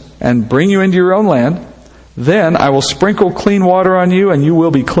lands, and bring you into your own land. Then I will sprinkle clean water on you, and you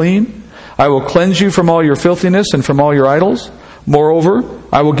will be clean. I will cleanse you from all your filthiness and from all your idols. Moreover,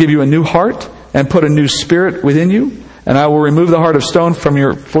 I will give you a new heart, and put a new spirit within you. And I will remove the heart of stone from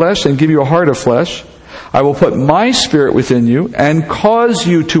your flesh and give you a heart of flesh. I will put my spirit within you and cause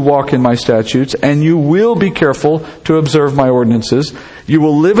you to walk in my statutes, and you will be careful to observe my ordinances. You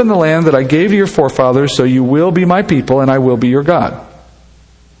will live in the land that I gave to your forefathers, so you will be my people and I will be your God.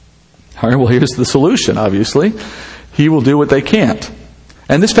 All right, well, here's the solution, obviously. He will do what they can't.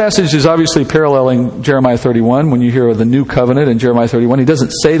 And this passage is obviously paralleling Jeremiah 31 when you hear of the new covenant in Jeremiah 31. He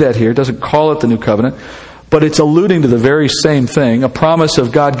doesn't say that here, doesn't call it the new covenant, but it's alluding to the very same thing, a promise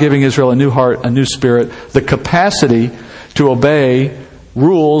of God giving Israel a new heart, a new spirit, the capacity to obey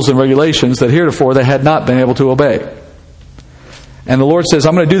rules and regulations that heretofore they had not been able to obey. And the Lord says,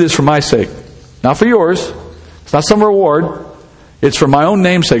 I'm going to do this for my sake, not for yours. It's not some reward. It's for my own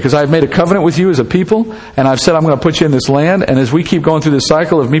name's sake, because I've made a covenant with you as a people, and I've said I'm going to put you in this land, and as we keep going through this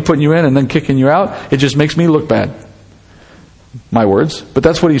cycle of me putting you in and then kicking you out, it just makes me look bad. My words. But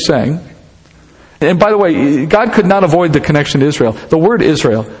that's what he's saying. And by the way, God could not avoid the connection to Israel. The word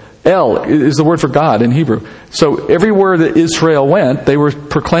Israel, El, is the word for God in Hebrew. So everywhere that Israel went, they were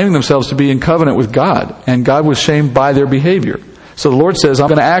proclaiming themselves to be in covenant with God, and God was shamed by their behavior. So the Lord says, I'm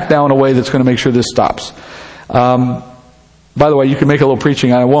going to act now in a way that's going to make sure this stops. By the way, you can make a little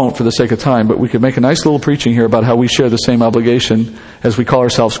preaching, I won't for the sake of time, but we could make a nice little preaching here about how we share the same obligation as we call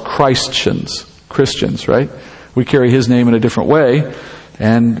ourselves Christians, right? We carry His name in a different way,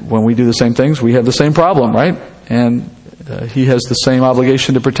 and when we do the same things, we have the same problem, right? And He has the same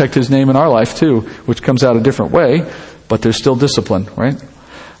obligation to protect His name in our life too, which comes out a different way, but there's still discipline, right?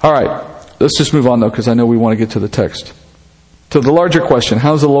 All right, let's just move on though, because I know we want to get to the text. To the larger question,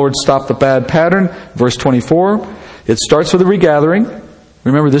 how does the Lord stop the bad pattern? Verse 24. It starts with a regathering.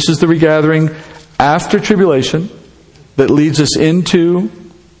 Remember, this is the regathering after tribulation that leads us into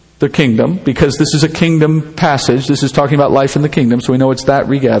the kingdom, because this is a kingdom passage. This is talking about life in the kingdom, so we know it's that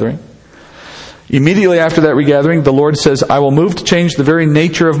regathering. Immediately after that regathering, the Lord says, I will move to change the very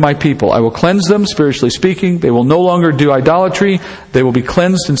nature of my people. I will cleanse them, spiritually speaking. They will no longer do idolatry. They will be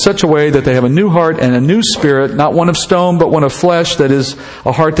cleansed in such a way that they have a new heart and a new spirit, not one of stone, but one of flesh, that is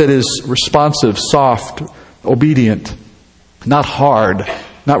a heart that is responsive, soft, obedient, not hard,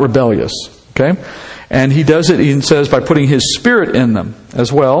 not rebellious. Okay? And He does it, He says, by putting His Spirit in them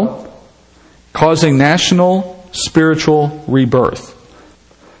as well, causing national spiritual rebirth.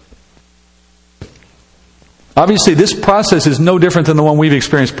 Obviously, this process is no different than the one we've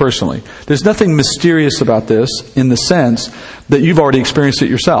experienced personally. There's nothing mysterious about this in the sense that you've already experienced it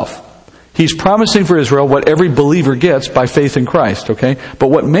yourself. He's promising for Israel what every believer gets by faith in Christ, okay? But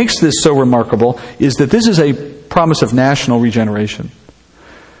what makes this so remarkable is that this is a promise of national regeneration.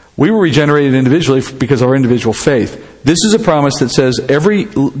 We were regenerated individually because of our individual faith. This is a promise that says every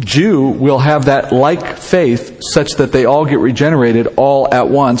Jew will have that like faith such that they all get regenerated all at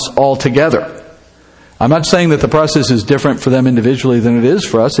once, all together. I'm not saying that the process is different for them individually than it is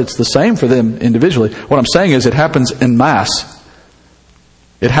for us. It's the same for them individually. What I'm saying is it happens en masse.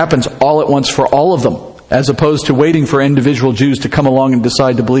 It happens all at once for all of them, as opposed to waiting for individual Jews to come along and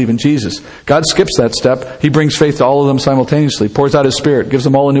decide to believe in Jesus. God skips that step. He brings faith to all of them simultaneously, pours out His Spirit, gives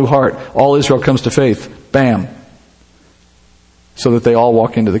them all a new heart. All Israel comes to faith. Bam. So that they all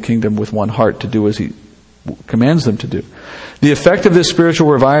walk into the kingdom with one heart to do as He commands them to do. The effect of this spiritual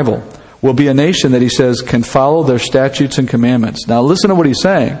revival will be a nation that He says can follow their statutes and commandments. Now listen to what He's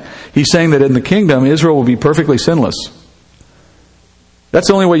saying. He's saying that in the kingdom, Israel will be perfectly sinless. That's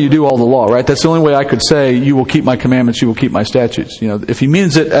the only way you do all the law, right? That's the only way I could say, you will keep my commandments, you will keep my statutes. You know, if He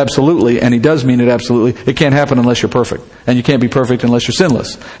means it absolutely, and He does mean it absolutely, it can't happen unless you're perfect. And you can't be perfect unless you're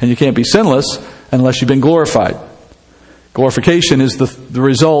sinless. And you can't be sinless unless you've been glorified. Glorification is the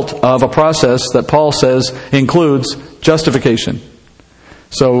result of a process that Paul says includes justification.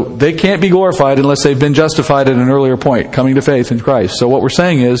 So they can't be glorified unless they've been justified at an earlier point, coming to faith in Christ. So what we're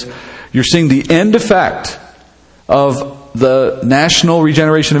saying is, you're seeing the end effect of the national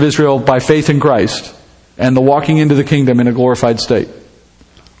regeneration of Israel by faith in Christ and the walking into the kingdom in a glorified state.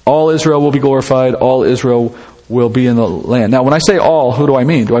 All Israel will be glorified. All Israel will be in the land. Now, when I say all, who do I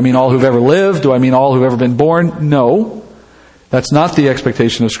mean? Do I mean all who've ever lived? Do I mean all who've ever been born? No. That's not the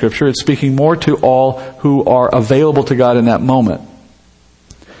expectation of Scripture. It's speaking more to all who are available to God in that moment.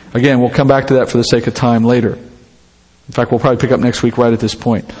 Again, we'll come back to that for the sake of time later. In fact, we'll probably pick up next week right at this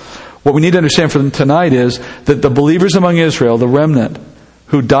point. What we need to understand from tonight is that the believers among Israel, the remnant,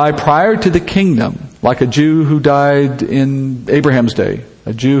 who die prior to the kingdom, like a Jew who died in Abraham's day,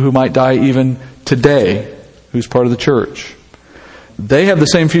 a Jew who might die even today, who's part of the church, they have the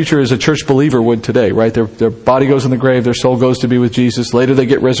same future as a church believer would today, right? Their body goes in the grave, their soul goes to be with Jesus, later they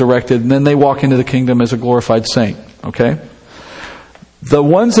get resurrected, and then they walk into the kingdom as a glorified saint, okay? The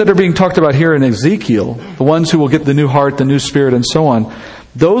ones that are being talked about here in Ezekiel, the ones who will get the new heart, the new spirit, and so on,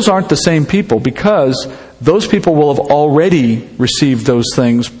 those aren't the same people, because those people will have already received those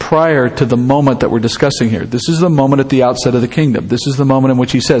things prior to the moment that we're discussing here. This is the moment at the outset of the kingdom. This is the moment in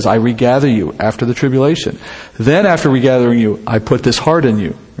which He says, I regather you after the tribulation. Then after regathering you, I put this heart in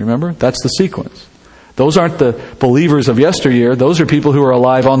you. Remember? That's the sequence. Those aren't the believers of yesteryear. Those are people who are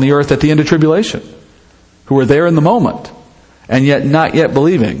alive on the earth at the end of tribulation, who are there in the moment, and yet not yet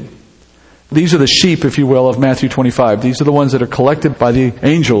believing. These are the sheep, if you will, of Matthew 25. These are the ones that are collected by the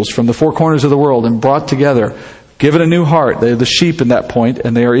angels from the four corners of the world and brought together, given a new heart. They are the sheep in that point,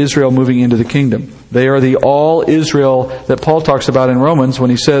 and they are Israel moving into the kingdom. They are the all Israel that Paul talks about in Romans when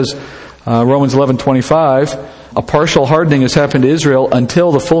he says, Romans 11:25, a partial hardening has happened to Israel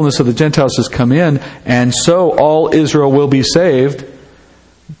until the fullness of the Gentiles has come in, and so all Israel will be saved.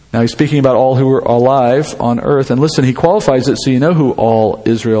 Now he's speaking about all who are alive on earth. And listen, he qualifies it so you know who all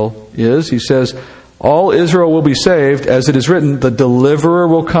Israel is. He says, all Israel will be saved, as it is written, the deliverer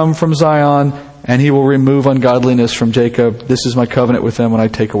will come from Zion, and he will remove ungodliness from Jacob. This is my covenant with them when I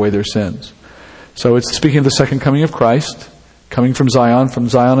take away their sins. So it's speaking of the second coming of Christ, coming from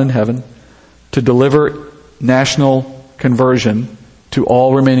Zion in heaven, to deliver national conversion to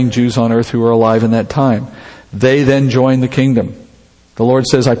all remaining Jews on earth who are alive in that time. They then join the kingdom. The Lord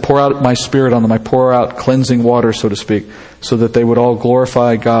says, I pour out my Spirit on them. I pour out cleansing water, so to speak, so that they would all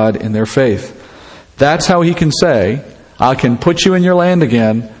glorify God in their faith. That's how He can say, I can put you in your land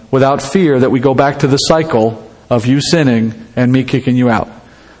again without fear that we go back to the cycle of you sinning and me kicking you out.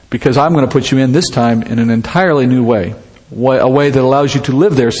 Because I'm going to put you in this time in an entirely new way. A way that allows you to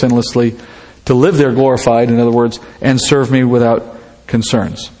live there sinlessly, to live there glorified, in other words, and serve me without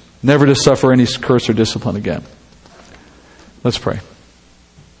concerns. Never to suffer any curse or discipline again. Let's pray.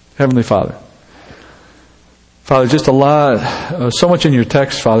 Heavenly Father, just a lot, so much in your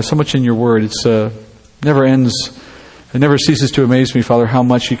text, Father, so much in your word. It's never ends. It never ceases to amaze me, Father, how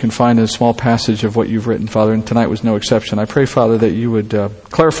much you can find in a small passage of what you've written, Father, and tonight was no exception. I pray, Father, that you would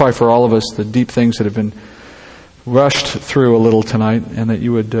clarify for all of us the deep things that have been rushed through a little tonight, and that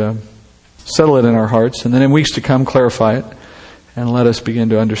you would settle it in our hearts, and then in weeks to come, clarify it, and let us begin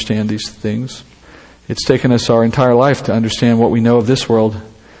to understand these things. It's taken us our entire life to understand what we know of this world.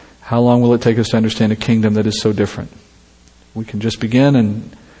 How long will it take us to understand a kingdom that is so different? We can just begin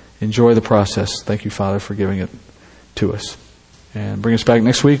and enjoy the process. Thank you, Father, for giving it to us. And bring us back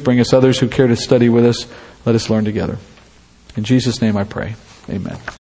next week. Bring us others who care to study with us. Let us learn together. In Jesus' name I pray. Amen.